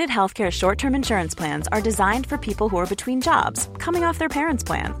 United Healthcare short-term insurance plans are designed for people who are between jobs, coming off their parents'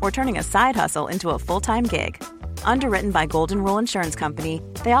 plan, or turning a side hustle into a full-time gig. Underwritten by Golden Rule Insurance Company,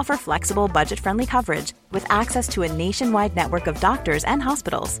 they offer flexible, budget-friendly coverage with access to a nationwide network of doctors and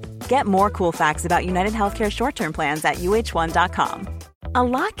hospitals. Get more cool facts about United Healthcare short-term plans at uh1.com. A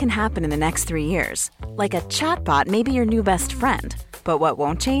lot can happen in the next 3 years. Like a chatbot may be your new best friend. But what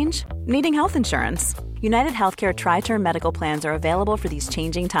won't change? Needing health insurance. United Healthcare Tri-Term Medical Plans are available for these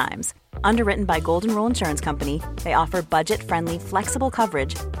changing times. Underwritten by Golden Rule Insurance Company, they offer budget-friendly, flexible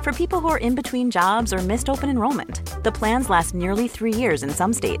coverage for people who are in between jobs or missed open enrollment. The plans last nearly 3 years in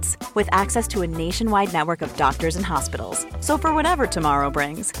some states, with access to a nationwide network of doctors and hospitals. So for whatever tomorrow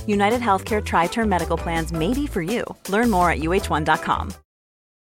brings, United Healthcare Tri-Term Medical Plans may be for you. Learn more at uh1.com.